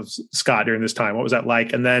life of Scott during this time? What was that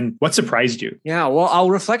like? And then what surprised you? Yeah, well,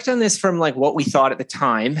 I'll reflect on this from like what we thought at the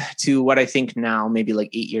time to what I think now, maybe like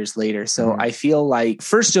 8 years later. So I feel like,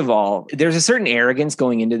 first of all, there's a certain arrogance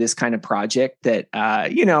going into this kind of project that,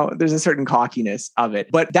 there's a certain cockiness of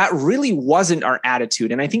it, but that really wasn't our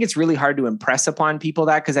attitude. And I think it's really hard to impress upon people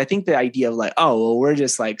that, because I think the idea of like, we're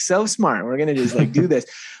just like so smart, we're going to just like do this.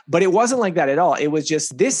 But it wasn't like that at all. It was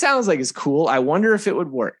just, this sounds like it's cool. I wonder if it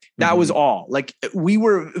would work. That was all. Like, we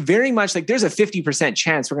were very much like, there's a 50%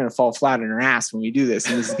 chance we're going to fall flat on our ass when we do this,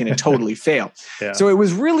 and this is going to totally fail. So it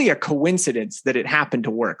was really a coincidence that it happened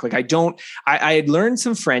to work. Like, I had learned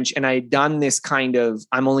some French, and I had done this kind of,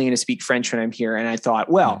 I'm only going to speak French when I'm here. And I thought,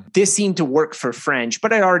 well, this seemed to work for French,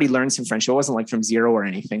 but I already learned some French. So it wasn't like from zero or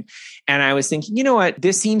anything. And I was thinking, you know what,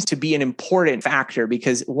 this seems to be an important factor,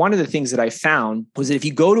 because one of the things that I found was that if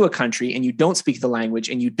you go to a country and you don't speak the language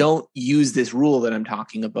and you don't use this rule that I'm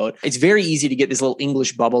talking about, it's very easy to get this little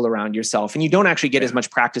English bubble around yourself, and you don't actually get as much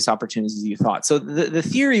practice opportunities as you thought. So the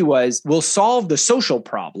theory was, we'll solve the social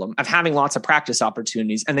problem of having lots of practice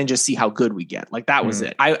opportunities and then just see how good we get. Like that was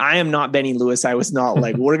it. I am not Benny Lewis. I was not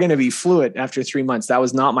like, we're going to be fluent after 3 months. That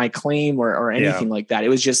was not my claim or anything like that. It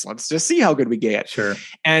was just, let's just see how good we get. Sure.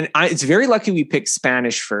 And it's very lucky we picked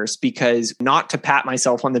Spanish first, because not to pat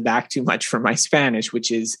myself on the back too much for my Spanish,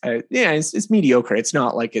 which is, it's mediocre. It's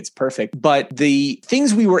not like it's perfect, but the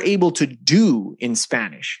things we were able to do in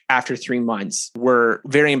Spanish after 3 months were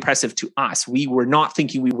very impressive to us. We were not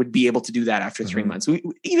thinking we would be able to do that after 3 months.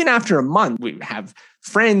 Even after a month, we have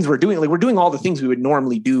friends, we're doing all the things we would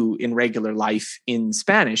normally do in regular life in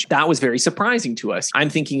Spanish. That was very surprising to us. I'm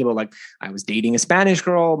thinking about, like, I was dating a Spanish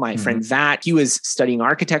girl, my friend Vat, he was studying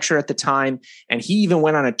architecture at the time. And he even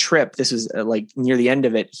went on a trip. This was like near the end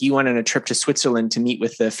of it. He went on a trip to Switzerland to meet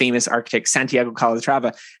with the famous architect Santiago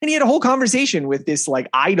Calatrava. And he had a whole conversation with this like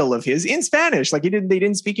idol of his in Spanish. Like they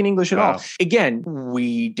didn't speak in English at all. Again,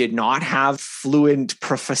 we did not have fluent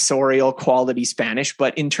professorial quality Spanish,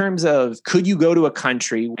 but in terms of, could you go to a country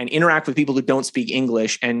and interact with people who don't speak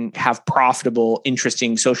English and have profitable,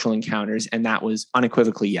 interesting social encounters? And that was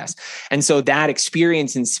unequivocally yes. And so that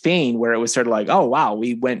experience in Spain, where it was sort of like, oh, wow,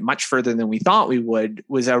 we went much further than we thought we would,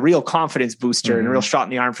 was a real confidence booster and a real shot in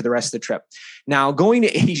the arm for the rest of the trip. Now, going to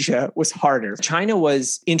Asia was harder. China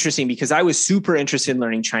was interesting because I was super interested in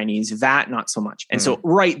learning Chinese, Vat not so much. And so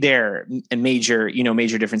right there, a major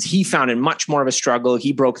difference. He found it much more of a struggle.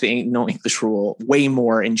 He broke the no English rule way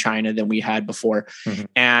more in China than we had before.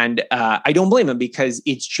 And I don't blame him, because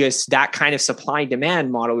it's just that kind of supply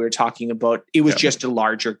demand model we were talking about. It was just a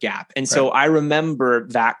larger gap. And so I remember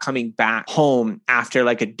Vat coming back home after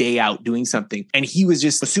like a day out doing something. And he was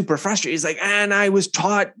just super frustrated. He's like, and I was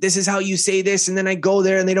taught this is how you say this. And then I go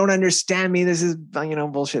there and they don't understand me. This is,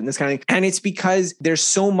 bullshit and this kind of thing. And it's because there's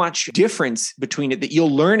so much difference between it that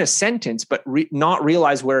you'll learn a sentence, but not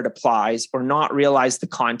realize where it applies, or not realize the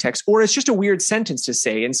context, or it's just a weird sentence to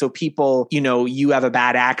say. And so people, you have a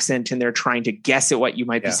bad accent and they're trying to guess at what you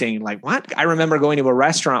might be saying. Like, what? I remember going to a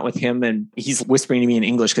restaurant with him and he's whispering to me in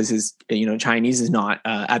English because his, Chinese is not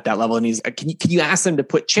at that level. And he's like, can you ask them to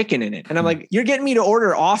put chicken in it? And I'm like, you're getting me to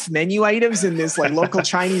order off menu items in this like local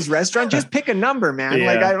Chinese restaurant? Just pick a number, man.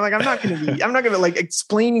 I'm not going to like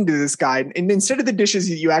explaining to this guy. And instead of the dishes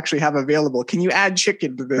that you actually have available, can you add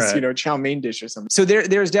chicken to this, chow mein dish or something? So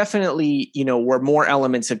there's definitely, were more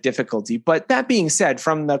elements of difficulty. But that being said,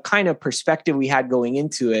 from the kind of perspective we had going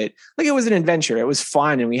into it, like it was an adventure. It was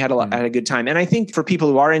fun and we had had a good time. And I think for people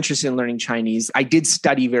who are interested in learning Chinese, I did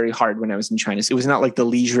study very hard when I was in China. So it was not like the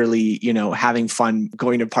leisurely, having fun,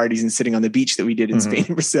 going to parties and sitting on the beach that we did in Spain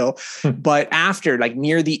and Brazil. But after, like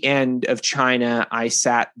near the end of China, I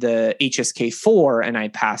sat the HSK4 and I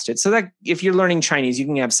passed it. So that if you're learning Chinese, you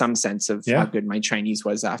can have some sense of how good my Chinese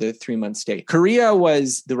was after the 3-month stay. Korea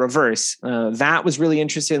was the reverse. That was really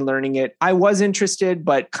interested in learning it. I was interested,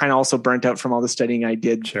 but kind of also burnt out from all the studying I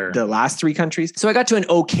did the last 3 countries. So I got to an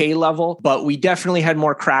okay level, but we definitely had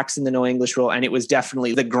more cracks in the no English rule. And it was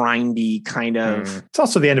definitely the grindy kind of... It's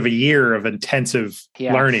also the end of a year of intensive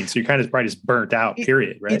learning. So you kind of probably just burnt out,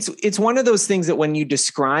 period, right? It's one of those things that when you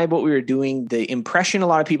describe what we were doing, the impression a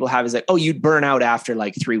lot of people have is like, oh, you'd burn out after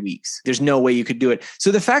like 3 weeks. There's no way you could do it.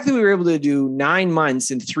 So the fact that we were able to do 9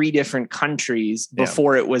 months in 3 different countries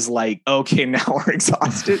before it was like, okay, now we're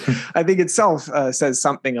exhausted, I think itself says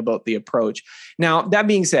something about the approach. Now, that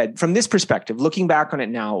being said, from this perspective, looking back on it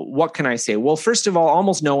now, what can I say? Well, first of all,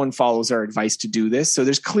 almost no one follows our advice to do this. So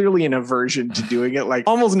there's clearly an aversion to doing it. Like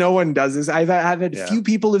almost no one does this. I've had a few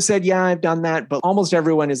people who've said, yeah, I've done that. But almost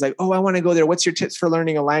everyone is like, oh, I want to go there. What's your tips for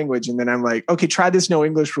learning a language? And then I'm like, okay, try this no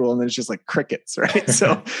English rule. And then it's just like crickets, right?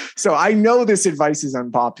 So I know this advice is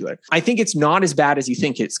unpopular. I think it's not as bad as you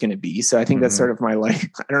think it's going to be. So I think that's sort of my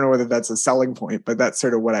I don't know whether that's a selling point, but that's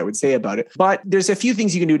sort of what I would say about it. But there's a few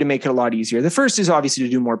things you can do to make it a lot easier. The first is obviously to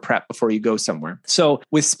do more prep before you go somewhere. So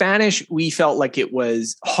with Spanish, we felt like it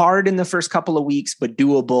was hard in the first couple of weeks, but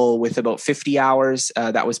doable with about 50 hours.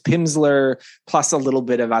 That was Pimsleur plus a little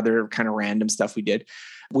bit of other kind of random stuff we did.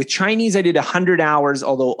 With Chinese, I did 100 hours,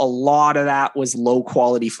 although a lot of that was low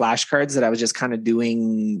quality flashcards that I was just kind of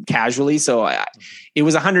doing casually. So it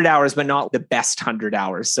was 100 hours, but not the best 100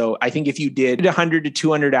 hours. So I think if you did 100 to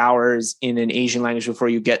 200 hours in an Asian language before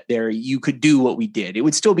you get there, you could do what we did. It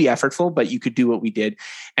would still be effortful, but you could do what we did.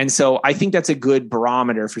 And so I think that's a good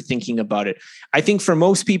barometer for thinking about it. I think for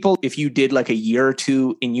most people, if you did like a year or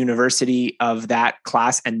two in university of that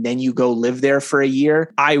class and then you go live there for a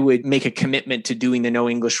year, I would make a commitment to doing the no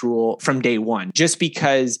English rule from day one, just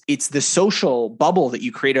because it's the social bubble that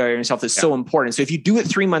you create around yourself that's so important. So if you do it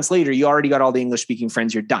 3 months later, you already got all the English speaking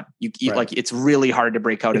friends, you're done. Like it's really hard to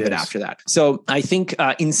break out of it after that. So I think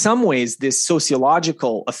in some ways, this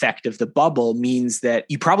sociological effect of the bubble means that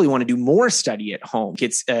you probably want to do more study at home.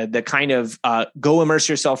 It's the kind of go immerse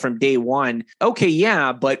yourself from day one. Okay,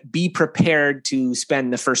 yeah, but be prepared to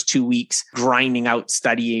spend the first 2 weeks grinding out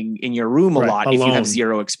studying in your room a lot alone. If you have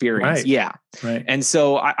zero experience. Right. Yeah. Right. And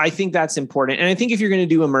so I think that's important. And I think if you're going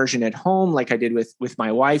to do immersion at home, like I did with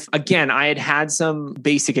my wife, again, I had some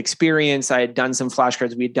basic experience. I had done some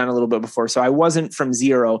flashcards. We had done a little bit before. So I wasn't from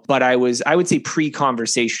zero, but I would say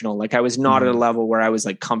pre-conversational. Like I was not at a level where I was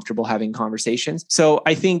like comfortable having conversations. So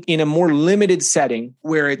I think in a more limited setting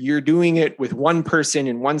where you're doing it with one person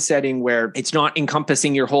in one setting where it's not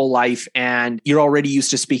encompassing your whole life and you're already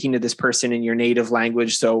used to speaking to this person in your native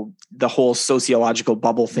language. So the whole sociological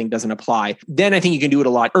bubble thing doesn't apply. Then I think you can do it a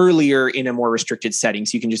lot earlier in a more restricted setting.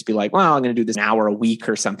 So you can just be like, well, I'm going to do this an hour a week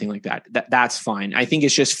or something like that. That's fine. I think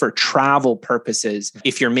it's just for travel purposes.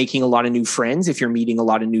 If you're making a lot of new friends, if you're meeting a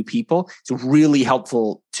lot of new people, it's really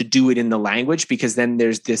helpful to do it in the language, because then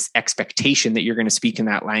there's this expectation that you're going to speak in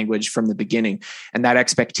that language from the beginning. And that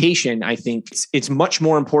expectation, I think it's much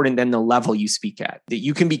more important than the level you speak at. That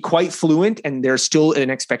you can be quite fluent and there's still an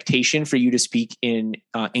expectation for you to speak in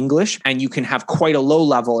English, and you can have quite a low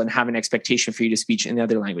level and have an expectation for you to speak in the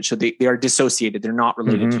other language. So they are dissociated. They're not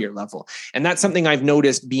related to your level. And that's something I've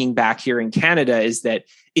noticed being back here in Canada, is that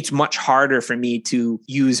it's much harder for me to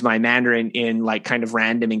use my Mandarin in like kind of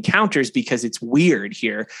random encounters because it's weird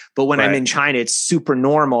here. But when I'm in China, it's super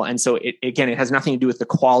normal. And so it has nothing to do with the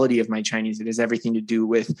quality of my Chinese. It has everything to do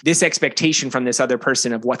with this expectation from this other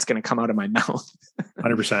person of what's going to come out of my mouth.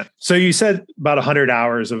 100%. So you said about 100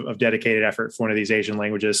 hours of dedicated effort for one of these Asian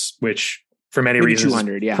languages, which for many maybe reasons,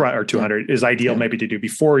 200, or 200 is ideal maybe to do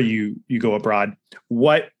before you go abroad.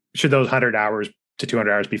 What should those 100 hours to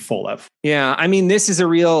 200 hours be full of? Yeah. I mean, this is a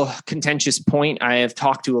real contentious point. I have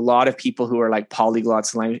talked to a lot of people who are like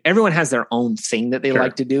polyglots in language. Everyone has their own thing that they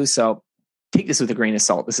like to do. So take this with a grain of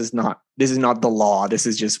salt. This is not the law. This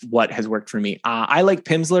is just what has worked for me. I like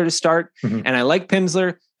Pimsleur to start. And I like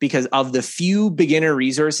Pimsleur because of the few beginner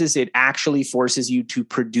resources, it actually forces you to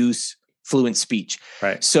produce fluent speech.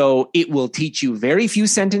 Right. So it will teach you very few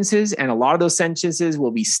sentences, and a lot of those sentences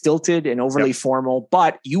will be stilted and overly formal,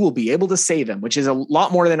 but you will be able to say them, which is a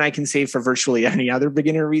lot more than I can say for virtually any other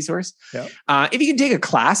beginner resource. If you can take a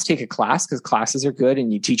class, because classes are good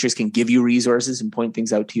and teachers can give you resources and point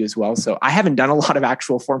things out to you as well. So I haven't done a lot of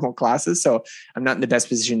actual formal classes, so I'm not in the best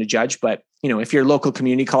position to judge, but if your local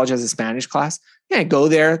community college has a Spanish class, go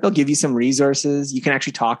there. They'll give you some resources. You can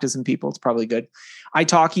actually talk to some people. It's probably good.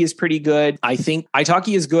 Italki is pretty good. I think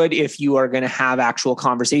Italki is good if you are going to have actual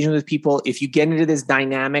conversations with people. If you get into this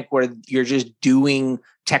dynamic where you're just doing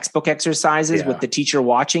textbook exercises with the teacher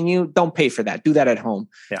watching you, don't pay for that. Do that at home.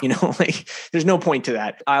 There's no point to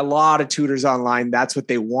that. A lot of tutors online, that's what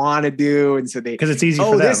they want to do. And so because it's easy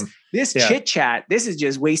for them. This chit chat, this is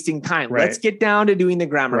just wasting time. Right. Let's get down to doing the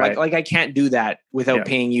grammar. Right. Like I can't do that without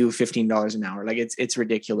paying you $15 an hour. Like it's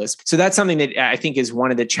ridiculous. So that's something that I think is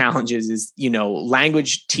one of the challenges is,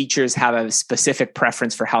 language teachers have a specific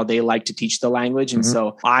preference for how they like to teach the language. And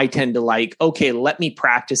so I tend to let me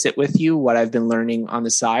practice it with you, what I've been learning on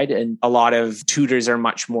the side. And a lot of tutors are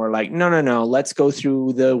much more like, no, let's go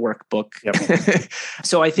through the workbook. Yep.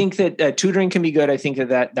 So I think that tutoring can be good. I think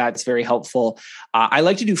that's very helpful. I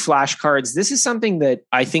like to do flashcards. This is something that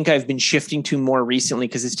I think I've been shifting to more recently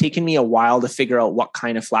because it's taken me a while to figure out what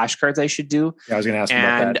kind of flashcards I should do. Yeah, I was going to ask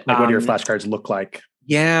about that. Like, what do your flashcards look like?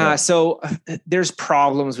 Yeah. So there's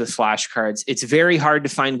problems with flashcards. It's very hard to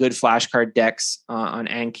find good flashcard decks on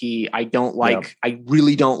Anki. I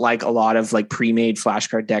really don't like a lot of pre-made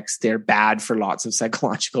flashcard decks. They're bad for lots of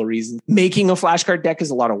psychological reasons. Making a flashcard deck is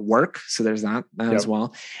a lot of work. So there's that as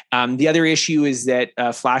well. The other issue is that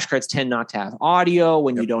flashcards tend not to have audio.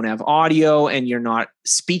 When you don't have audio and you're not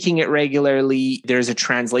speaking it regularly, there's a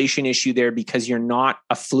translation issue there because you're not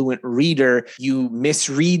a fluent reader. You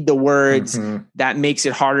misread the words. That makes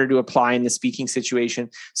it harder to apply in the speaking situation.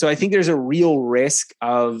 So I think there's a real risk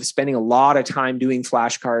of spending a lot of time doing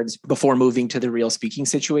flashcards before moving to the real speaking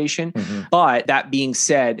situation. But that being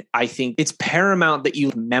said, I think it's paramount that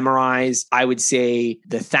you memorize, I would say,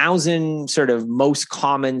 the 1,000 sort of most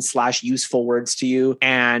common / useful words to you.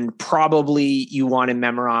 And probably you want to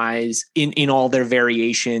memorize in all their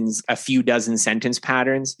variations, a few dozen sentence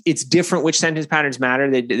patterns. It's different which sentence patterns matter.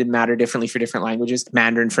 They matter differently for different languages.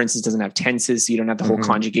 Mandarin, for instance, doesn't have tenses, so you don't have the whole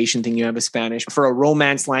conjugation thing you have with Spanish. For a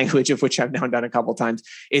Romance language, of which I've now done a couple times,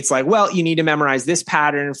 it's like, well, you need to memorize this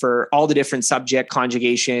pattern for all the different subject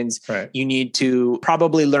conjugations. Right. You need to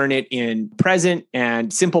probably learn it in present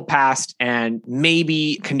and simple past and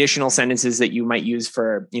maybe conditional sentences that you might use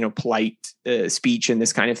for, polite speech and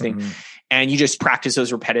this kind of thing. And you just practice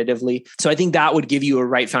those repetitively. So I think that would give you a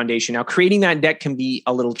right foundation. Now, creating that deck can be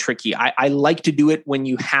a little tricky. I like to do it when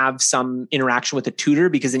you have some interaction with a tutor,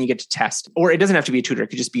 because then you get to test. Or it doesn't have to be a tutor. It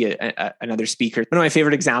could just be another speaker. One of my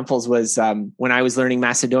favorite examples was when I was learning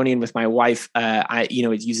Macedonian with my wife. It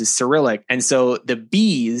uses Cyrillic. And so the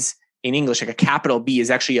B's in English, like a capital B, is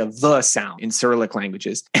actually a the sound in Cyrillic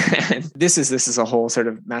languages. And this is a whole sort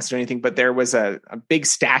of Macedonian thing. But there was a big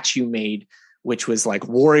statue made, which was like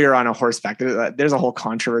warrior on a horseback. There's a whole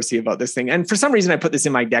controversy about this thing. And for some reason, I put this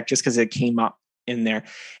in my deck just because it came up in there.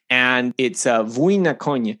 And it's Vui na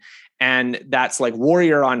koně. And that's like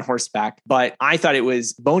warrior on horseback. But I thought it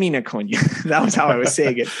was Boni na koně. That was how I was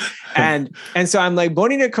saying it. And so I'm like,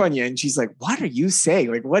 Boni na koně. And she's like, what are you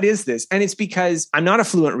saying? Like, what is this? And it's because I'm not a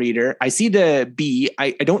fluent reader. I see the B.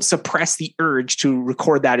 I don't suppress the urge to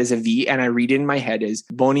record that as a V. And I read it in my head as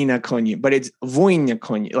Boni na koně. But it's Vui na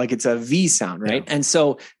koně. Like it's a V sound, right? Yeah. And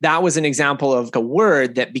so that was an example of a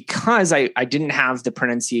word that, because I didn't have the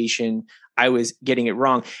pronunciation, I was getting it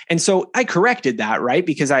wrong. And so I corrected that, right?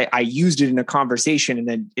 Because I used it in a conversation, and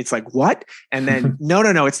then it's like, what? And then,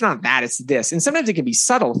 no, it's not that, it's this. And sometimes it can be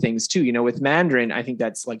subtle things too. With Mandarin, I think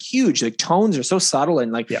that's like huge. Like tones are so subtle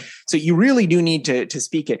and so you really do need to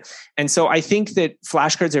speak it. And so I think that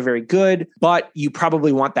flashcards are very good, but you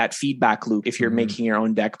probably want that feedback loop if you're making your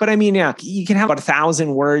own deck. But I mean, you can have about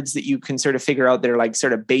 1,000 words that you can sort of figure out. They're like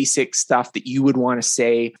sort of basic stuff that you would want to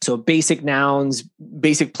say. So basic nouns,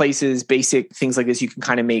 basic places, basic things like this you can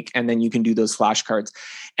kind of make, and then you can do those flashcards.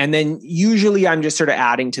 And then usually I'm just sort of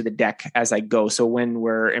adding to the deck as I go. So when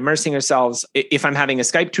we're immersing ourselves, if I'm having a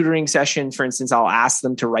Skype tutoring session, for instance, I'll ask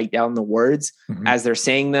them to write down the words as they're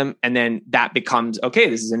saying them. And then that becomes, okay,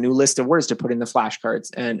 this is a new list of words to put in the flashcards.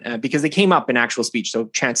 And because they came up in actual speech, so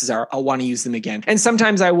chances are I'll want to use them again. And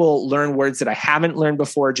sometimes I will learn words that I haven't learned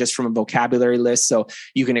before just from a vocabulary list. So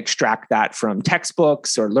you can extract that from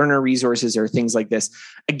textbooks or learner resources or things like this.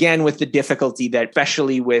 Again, with the difficulty that,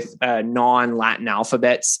 especially with non-Latin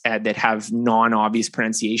alphabets that have non-obvious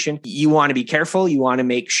pronunciation, you want to be careful. You want to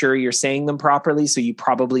make sure you're saying them properly. So you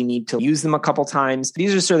probably need to use them a couple times.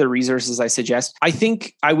 These are sort of the resources I suggest. I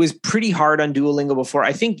think I was pretty hard on Duolingo before.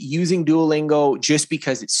 I think using Duolingo, just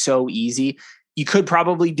because it's so easy, you could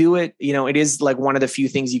probably do it. It is like one of the few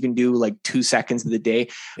things you can do like 2 seconds of the day.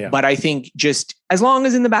 Yeah. But I think just as long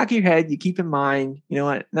as in the back of your head, you keep in mind, you know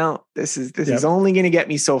what? No, this is only going to get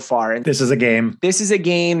me so far. And this is a game. This is a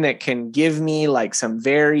game that can give me like some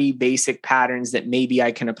very basic patterns that maybe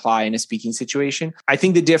I can apply in a speaking situation. I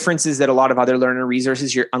think the difference is that a lot of other learner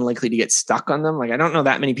resources, you're unlikely to get stuck on them. Like I don't know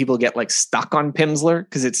that many people get like stuck on Pimsleur,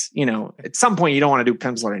 because it's, at some point you don't want to do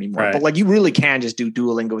Pimsleur anymore. Right. But like you really can just do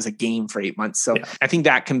Duolingo as a game for 8 months. So I think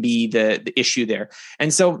that can be the issue there.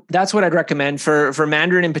 And so that's what I'd recommend for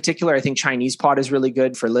Mandarin in particular. I think Chinese Pod is really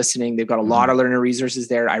good for listening. They've got a lot of learner resources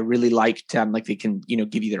there. I really liked like they can,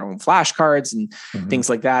 give you their own flashcards and things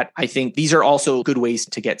like that. I think these are also good ways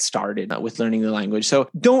to get started with learning the language. So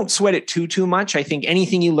don't sweat it too much. I think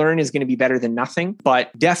anything you learn is going to be better than nothing,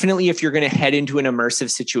 but definitely if you're going to head into an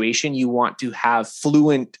immersive situation, you want to have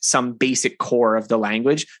some basic core of the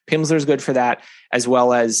language. Pimsleur is good for that, as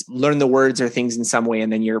well as learn the words or things in some way.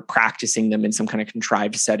 And then you're practicing them in some kind of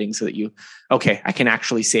contrived setting so that I can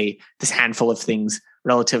actually say this handful of things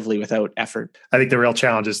relatively without effort. I think the real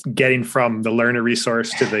challenge is getting from the learner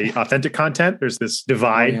resource to the authentic content. There's this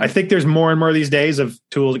divide. I think there's more and more these days of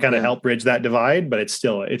tools to kind of help bridge that divide, but it's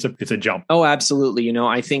a jump. Oh, absolutely.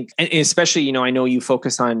 I think, and especially, I know you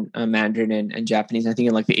focus on Mandarin and Japanese. I think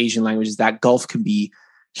in like the Asian languages, that gulf can be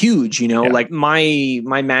huge, like my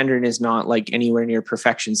Mandarin is not like anywhere near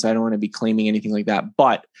perfection. So I don't want to be claiming anything like that.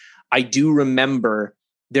 But I do remember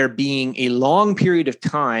there being a long period of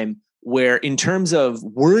time where in terms of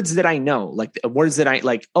words that I know, like words that I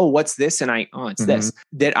like, oh, what's this? And it's this,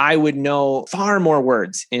 that I would know far more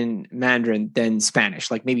words in Mandarin than Spanish,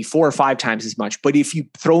 like maybe 4 or 5 times as much. But if you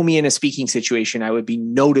throw me in a speaking situation, I would be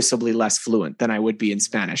noticeably less fluent than I would be in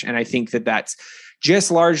Spanish. And I think that that's just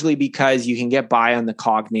largely because you can get by on the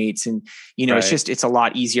cognates and, it's a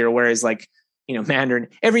lot easier. Whereas like, Mandarin,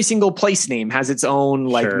 every single place name has its own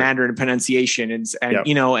like Mandarin pronunciation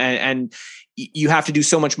and you have to do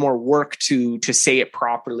so much more work to say it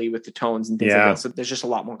properly with the tones and things like that. So there's just a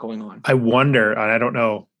lot more going on. I wonder, and I don't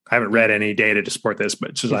know, I haven't read any data to support this,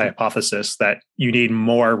 but it's just a hypothesis that you need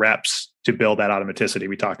more reps to build that automaticity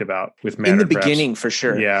we talked about with Mandarin in the beginning, for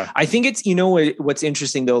sure. Yeah. I think it's, what's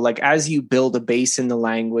interesting though, like as you build a base in the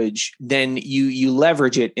language, then you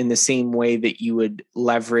leverage it in the same way that you would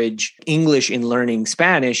leverage English in learning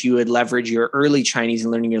Spanish. You would leverage your early Chinese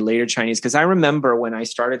in learning your later Chinese. Because I remember when I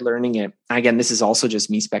started learning it, again, this is also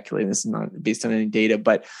just me speculating. This is not based on any data,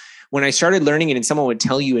 but when I started learning it and someone would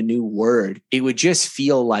tell you a new word, it would just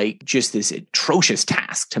feel like just this atrocious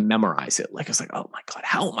task to memorize it. Like I was like, oh my God,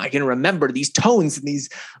 how am I going to remember these tones and these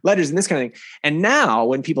letters and this kind of thing? And now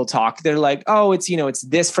when people talk, they're like, oh, it's, it's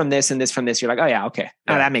this from this and this from this. You're like, oh yeah, okay.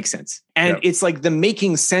 Now that makes sense. And it's like the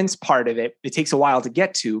making sense part of it. It takes a while to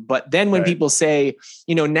get to. But then when people say,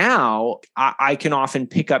 now I can often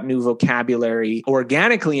pick up new vocabulary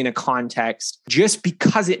organically in a context just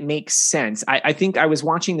because it makes sense. I think I was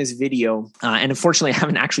watching this video and unfortunately I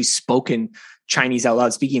haven't actually spoken Chinese out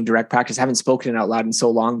loud. Speaking of direct practice, I haven't spoken it out loud in so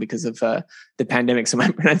long because of the pandemic. So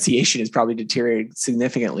my pronunciation has probably deteriorated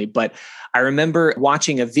significantly. But I remember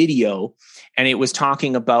watching a video and it was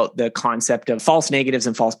talking about the concept of false negatives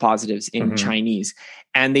and false positives in Chinese.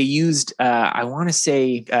 And they used, I want to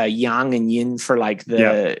say yang and yin for like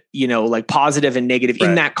the, like positive and negative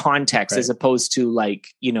in that context, as opposed to like,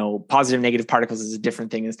 positive, negative particles is a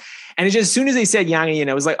different thing. And it just, as soon as they said yang and yin,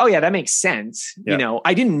 I was like, oh yeah, that makes sense.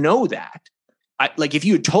 I didn't know that. Like if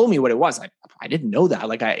you had told me what it was, I didn't know that.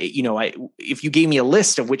 Like if you gave me a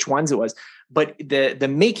list of which ones it was, but the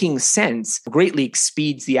making sense greatly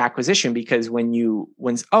exceeds the acquisition, because of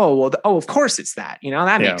course it's that,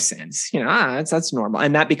 that makes sense, that's normal.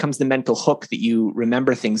 And that becomes the mental hook that you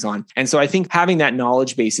remember things on. And so I think having that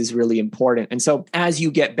knowledge base is really important. And so as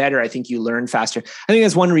you get better, I think you learn faster. I think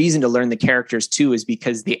that's one reason to learn the characters too, is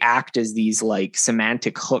because they act as these like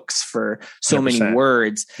semantic hooks for so 100%. Many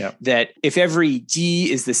words that if every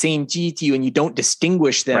G is the same G to you and you don't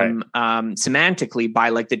distinguish them semantically by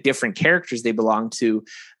like the different characters they belong to,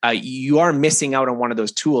 you are missing out on one of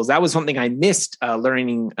those tools. That was something I missed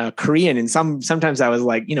learning Korean. And sometimes I was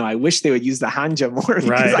like, I wish they would use the Hanja more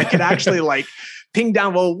because I could actually like ping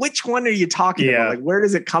down, well, which one are you talking about? Like, where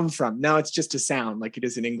does it come from? Now it's just a sound like it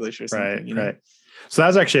is in English or something. Right. So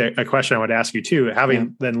that's actually a question I would ask you too,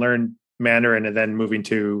 having then learned Mandarin and then moving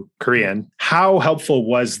to Korean. How helpful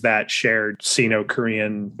was that shared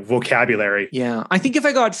Sino-Korean vocabulary? Yeah, I think if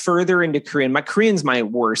I got further into Korean, my Korean's my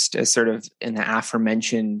worst, as sort of in the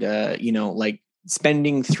aforementioned, like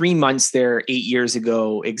spending 3 months there 8 years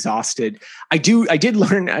ago, exhausted. I did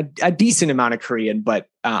learn a decent amount of Korean, but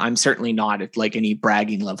I'm certainly not at like any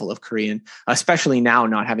bragging level of Korean, especially now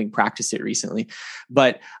not having practiced it recently.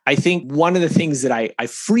 But I think one of the things that I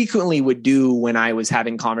frequently would do when I was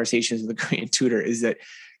having conversations with a Korean tutor is that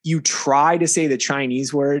you try to say the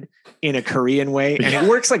Chinese word in a Korean way, and it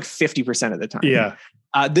works like 50% of the time. Yeah.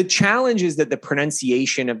 The challenge is that the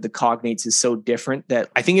pronunciation of the cognates is so different that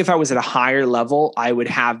I think if I was at a higher level, I would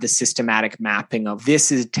have the systematic mapping of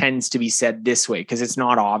tends to be said this way because it's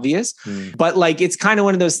not obvious. But like, it's kind of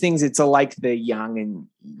one of those things. It's like the yang and,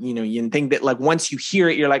 yin thing that like, once you hear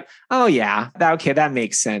it, you're like, oh yeah, that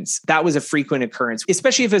makes sense. That was a frequent occurrence,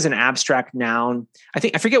 especially if it's an abstract noun.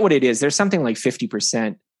 I forget what it is. There's something like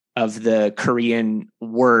 50% of the Korean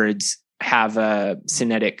words have a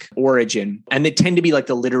Sinitic origin, and they tend to be like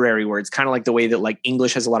the literary words, kind of like the way that like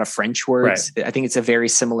English has a lot of French words. I think it's a very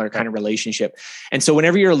similar kind of relationship. And so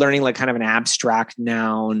whenever you're learning like kind of an abstract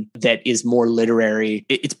noun that is more literary,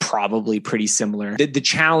 it's probably pretty similar. The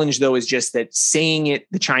challenge though is just that saying it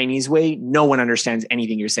the Chinese way, no one understands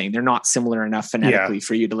anything you're saying. They're not similar enough phonetically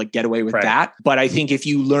for you to like get away with that. But I think if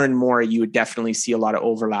you learn more, you would definitely see a lot of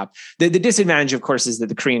overlap. The disadvantage, of course, is that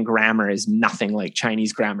the Korean grammar is nothing like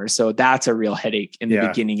Chinese grammar. So that's a real headache in the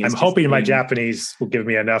beginning. I'm hoping my Japanese will give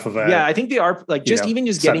me enough of a I think they are like just even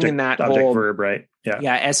just getting in that object whole verb, right?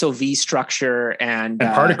 Yeah. SOV structure and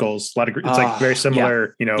particles. It's like very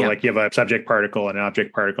similar, like you have a subject particle and an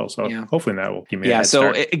object particle. So hopefully that will give me a head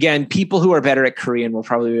start. Again, people who are better at Korean will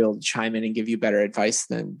probably be able to chime in and give you better advice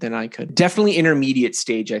than I could. Definitely intermediate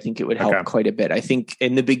stage. I think it would help quite a bit. I think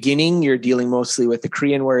in the beginning, you're dealing mostly with the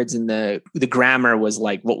Korean words, and the grammar was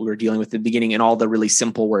like what we were dealing with at the beginning, and all the really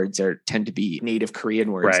simple words tend to be native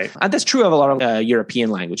Korean words. Right. That's true of a lot of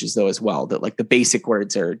European languages though as well, that like the basic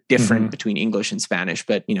words are different between English and Spanish,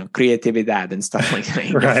 but creatividad and stuff like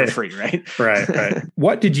that for free, right? Right.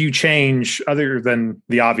 What did you change other than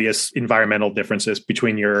the obvious environmental differences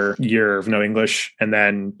between your year of no English and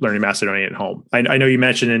then learning Macedonian at home? I know you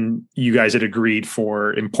mentioned you guys had agreed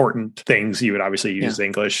for important things. You would obviously use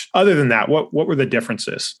English. Other than that, what were the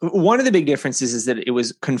differences? One of the big differences is that it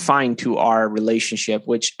was confined to our relationship,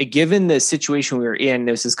 which given the situation we were in,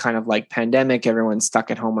 this is kind of like pandemic, everyone's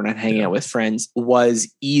stuck at home, we're not hanging out with friends,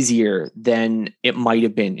 was easier than it might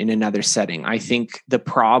have been in another setting. I think the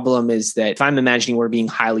problem is that if I'm imagining we're being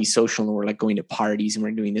highly social and we're like going to parties and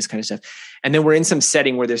we're doing this kind of stuff, and then we're in some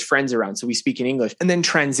setting where there's friends around, so we speak in English, and then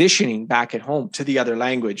transitioning back at home to the other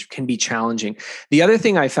language can be challenging. The other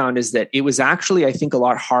thing I found is that it was actually, I think, a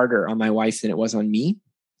lot harder on my wife than it was on me.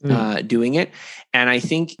 Doing it. And I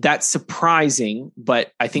think that's surprising,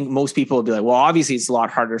 but I think most people will be like, well, obviously it's a lot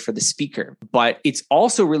harder for the speaker, but it's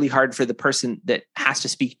also really hard for the person that has to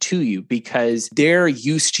speak to you because they're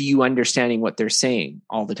used to you understanding what they're saying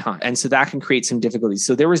all the time. And so that can create some difficulties.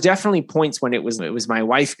 So there was definitely points when it was my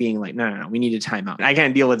wife being like, no, we need a timeout. I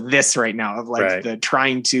can't deal with this right now of like the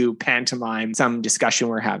trying to pantomime some discussion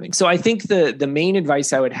we're having. So I think the main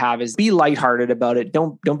advice I would have is be lighthearted about it.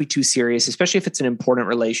 Don't be too serious, especially if it's an important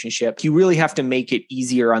relationship. You really have to make it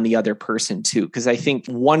easier on the other person too. Because I think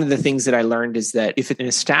one of the things that I learned is that if it's an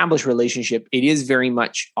established relationship, it is very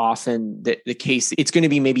much often the case, it's going to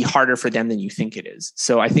be maybe harder for them than you think it is.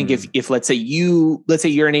 So I think if let's say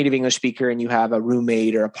you're a native English speaker and you have a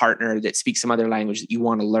roommate or a partner that speaks some other language that you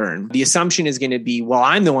want to learn, the assumption is going to be, well,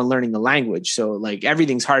 I'm the one learning the language, so like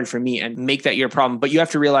everything's hard for me, and make that your problem. But you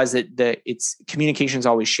have to realize that it's communication is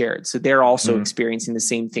always shared. So they're also experiencing the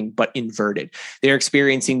same thing, but inverted. They're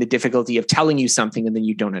experiencing the difficulty of telling you something and then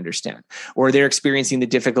you don't understand, or they're experiencing the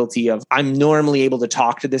difficulty of, I'm normally able to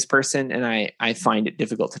talk to this person and I find it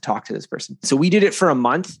difficult to talk to this person. So we did it for a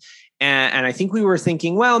month. And I think we were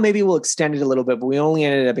thinking, well, maybe we'll extend it a little bit, but we only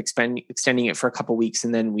ended up extending it for a couple of weeks,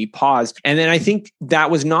 and then we paused. And then I think that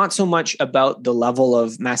was not so much about the level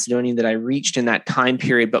of Macedonian that I reached in that time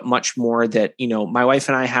period, but much more that, my wife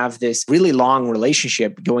and I have this really long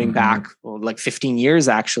relationship going back like 15 years,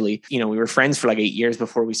 actually. We were friends for like 8 years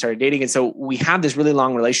before we started dating. And so we have this really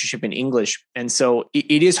long relationship in English. And so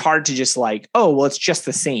it is hard to just like, oh, well, it's just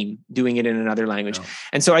the same doing it in another language. No.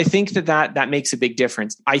 And so I think that makes a big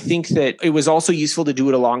difference. I think that it was also useful to do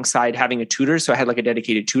it alongside having a tutor. So I had like a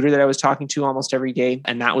dedicated tutor that I was talking to almost every day.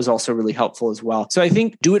 And that was also really helpful as well. So I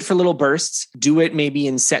think do it for little bursts, do it maybe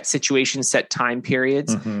in set situations, set time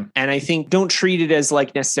periods. And I think don't treat it as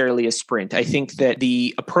like necessarily a sprint. I think that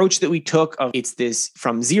the approach that we took of it's this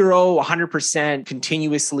from 0, 100%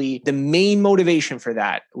 continuously, the main motivation for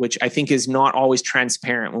that, which I think is not always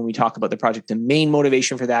transparent when we talk about the project, the main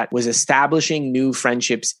motivation for that was establishing new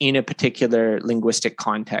friendships in a particular linguistic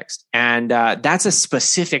context. And that's a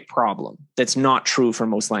specific problem that's not true for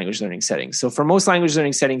most language learning settings. So for most language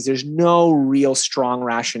learning settings, there's no real strong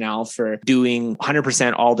rationale for doing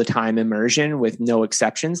 100% all the time immersion with no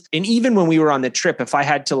exceptions. And even when we were on the trip, if I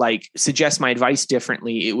had to like suggest my advice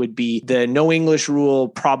differently, it would be the no English rule,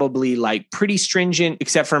 probably like pretty stringent,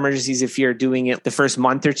 except for emergencies. If you're doing it the first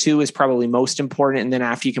month or two is probably most important. And then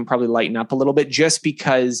after you can probably lighten up a little bit, just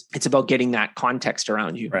because it's about getting that context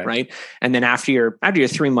around you. Right. And then after you're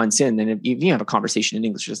 3 months in, then if you have a conversation in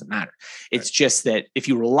English, it doesn't matter. It's just that if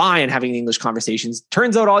you rely on having English conversations,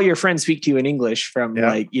 turns out all your friends speak to you in English from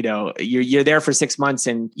you're there for 6 months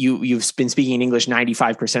and you've been speaking in English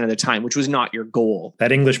 95% of the time, which was not your goal.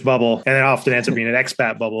 That English bubble, and it often ends up being an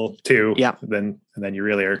expat bubble too. Yeah. And then you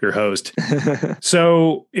really are your host.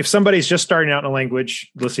 So if somebody's just starting out in a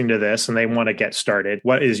language, listening to this, and they want to get started,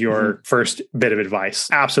 what is your first bit of advice?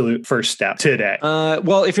 Absolute first step today.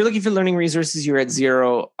 Well, if you're looking for learning resources, you're at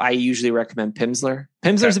zero. I usually recommend Pimsleur.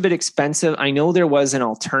 Pimsleur's a bit expensive. I know there was an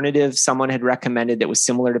alternative someone had recommended that was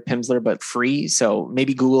similar to Pimsleur, but free. So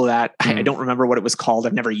maybe Google that. I don't remember what it was called.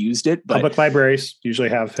 I've never used it. But public libraries usually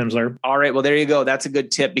have Pimsleur. All right. Well, there you go. That's a good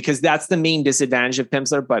tip because that's the main disadvantage of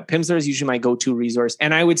Pimsleur. But Pimsleur is usually my go-to resource.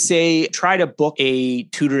 And I would say try to book a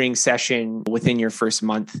tutoring session within your first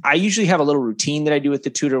month. I usually have a little routine that I do with the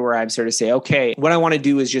tutor where I sort of say, okay, what I want to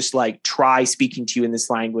do is just like try speaking to you in this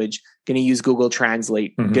language. Going to use Google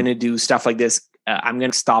Translate, going to do stuff like this. I'm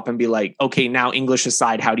going to stop and be like, okay, now English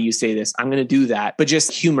aside, how do you say this? I'm going to do that, but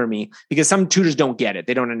just humor me, because some tutors don't get it.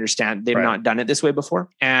 They don't understand. They've not done it this way before.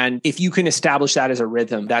 And if you can establish that as a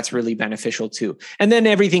rhythm, that's really beneficial too. And then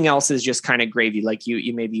everything else is just kind of gravy. Like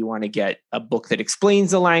you maybe want to get a book that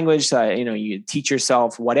explains the language. You teach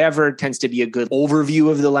yourself whatever tends to be a good overview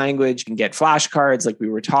of the language. You can get flashcards like we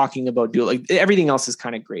were talking about. Everything else is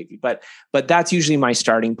kind of gravy, but that's usually my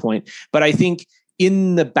starting point. But I think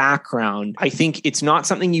in the background, I think it's not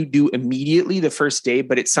something you do immediately the first day,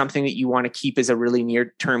 but it's something that you want to keep as a really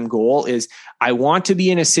near-term goal. Is I want to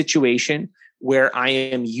be in a situation where I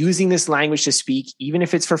am using this language to speak, even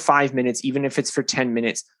if it's for 5 minutes, even if it's for 10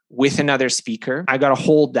 minutes, with another speaker. I got to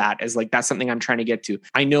hold that as like, that's something I'm trying to get to.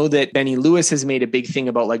 I know that Benny Lewis has made a big thing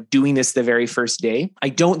about like doing this the very first day. I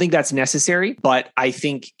don't think that's necessary, but I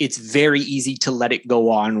think it's very easy to let it go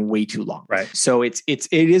on way too long. Right. So it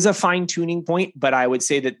is a fine tuning point, but I would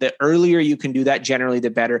say that the earlier you can do that, generally the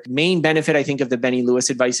better. Main benefit, I think, of the Benny Lewis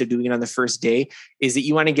advice of doing it on the first day is that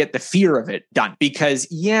you want to get the fear of it done, because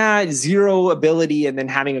zero ability and then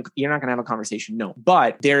you're not going to have a conversation. No,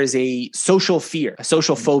 but there is a social fear, a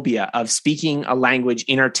social phobia of speaking a language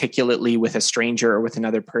inarticulately with a stranger or with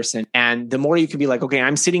another person. And the more you can be like, okay,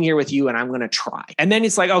 I'm sitting here with you and I'm going to try. And then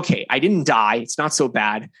it's like, okay, I didn't die. It's not so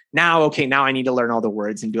bad. Now I need to learn all the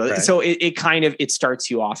words and do it. Right. So it starts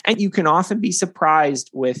you off. And you can often be surprised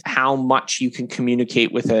with how much you can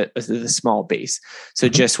communicate with a small base. So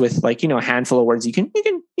just with like, a handful of words, you can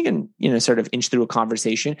sort of inch through a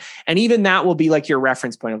conversation. And even that will be like your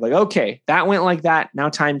reference point of like, okay, that went like that. Now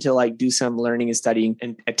time to like do some learning and studying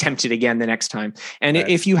and attempt it again the next time. And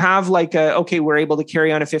if you have like we're able to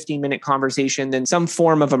carry on a 15-minute conversation, then some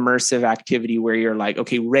form of immersive activity where you're like,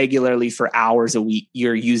 okay, regularly for hours a week,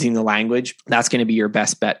 you're using the language. That's going to be your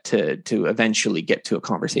best bet to eventually get to a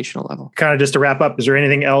conversational level. Kind of just to wrap up, is there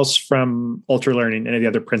anything else from Ultralearning, any of the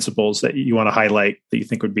other principles that you want to highlight that you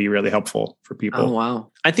think would be really helpful for people? Oh, wow.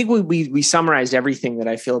 I think we summarized everything that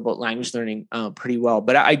I feel about language learning pretty well.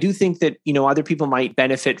 But I do think that, other people might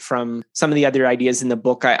benefit from some of the other ideas in the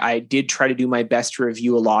book. I did try to do my best to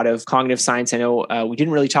review a lot of cognitive science. I know we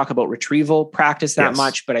didn't really talk about retrieval practice that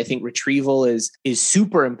much, but I think retrieval is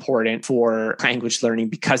super important for language learning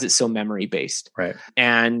because it's so memory based. Right.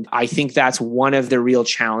 And I think that's one of the real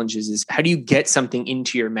challenges is how do you get something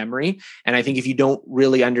into your memory? And I think if you don't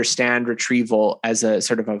really understand retrieval as a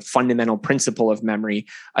sort of a fundamental principle of memory,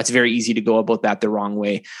 it's very easy to go about that the wrong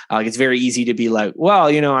way. It's very easy to be like, well,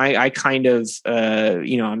 I kind of,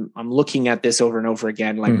 I'm looking at this over and over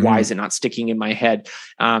again. Like, why is it not sticking in my head?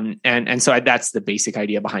 And so that's the basic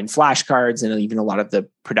idea behind flashcards and even a lot of the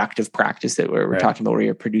productive practice that we're talking about, where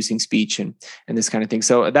you're producing speech and this kind of thing.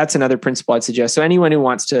 So that's another principle I'd suggest. So anyone who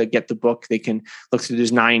wants to get the book, they can look through.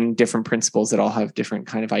 There's 9 different principles that all have different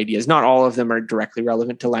kind of ideas. Not all of them are directly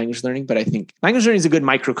relevant to language learning, but I think language learning is a good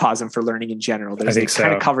microcosm for learning in general. It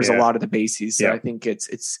kind of covers a lot of the bases. So I think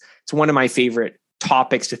it's one of my favorite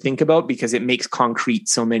topics to think about because it makes concrete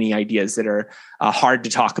so many ideas that are hard to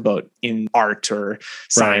talk about in art or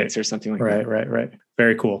science or something like that. Right.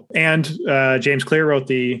 Very cool. And James Clear wrote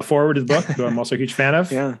the foreword of the book, who I'm also a huge fan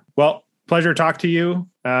of. Yeah. Well, pleasure to talk to you.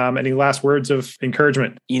 Any last words of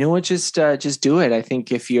encouragement? You know what? Just do it. I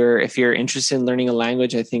think if you're interested in learning a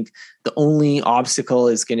language, I think the only obstacle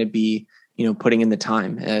is going to be, putting in the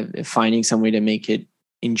time, finding some way to make it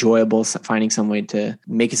enjoyable, finding some way to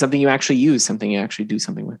make it something you actually use, something you actually do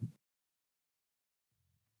something with.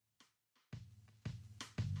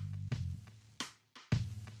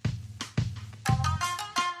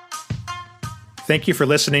 Thank you for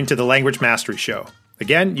listening to the Language Mastery Show.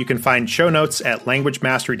 Again, you can find show notes at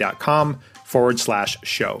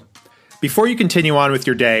languagemastery.com/show. Before you continue on with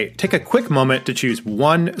your day, take a quick moment to choose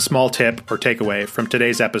one small tip or takeaway from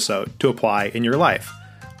today's episode to apply in your life.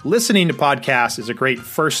 Listening to podcasts is a great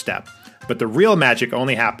first step, but the real magic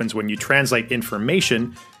only happens when you translate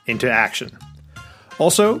information into action.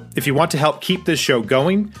 Also, if you want to help keep this show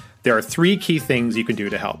going, there are 3 key things you can do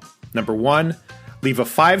to help. Number 1, leave a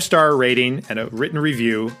 5-star rating and a written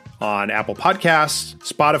review on Apple Podcasts,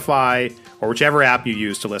 Spotify, or whichever app you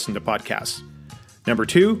use to listen to podcasts. Number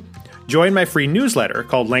 2, join my free newsletter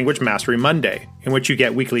called Language Mastery Monday, in which you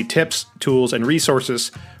get weekly tips, tools, and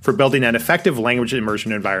resources for building an effective language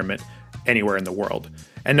immersion environment anywhere in the world.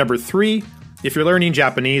 And number 3, if you're learning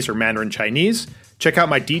Japanese or Mandarin Chinese, check out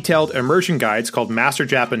my detailed immersion guides called Master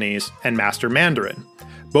Japanese and Master Mandarin.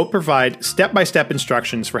 Both provide step-by-step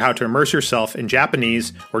instructions for how to immerse yourself in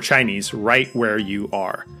Japanese or Chinese right where you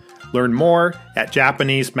are. Learn more at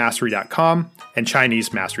JapaneseMastery.com and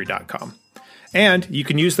ChineseMastery.com. And you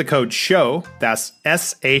can use the code SHOW, that's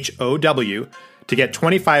SHOW, to get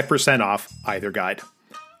 25% off either guide.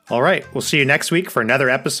 All right, we'll see you next week for another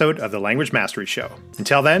episode of the Language Mastery Show.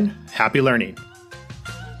 Until then, happy learning.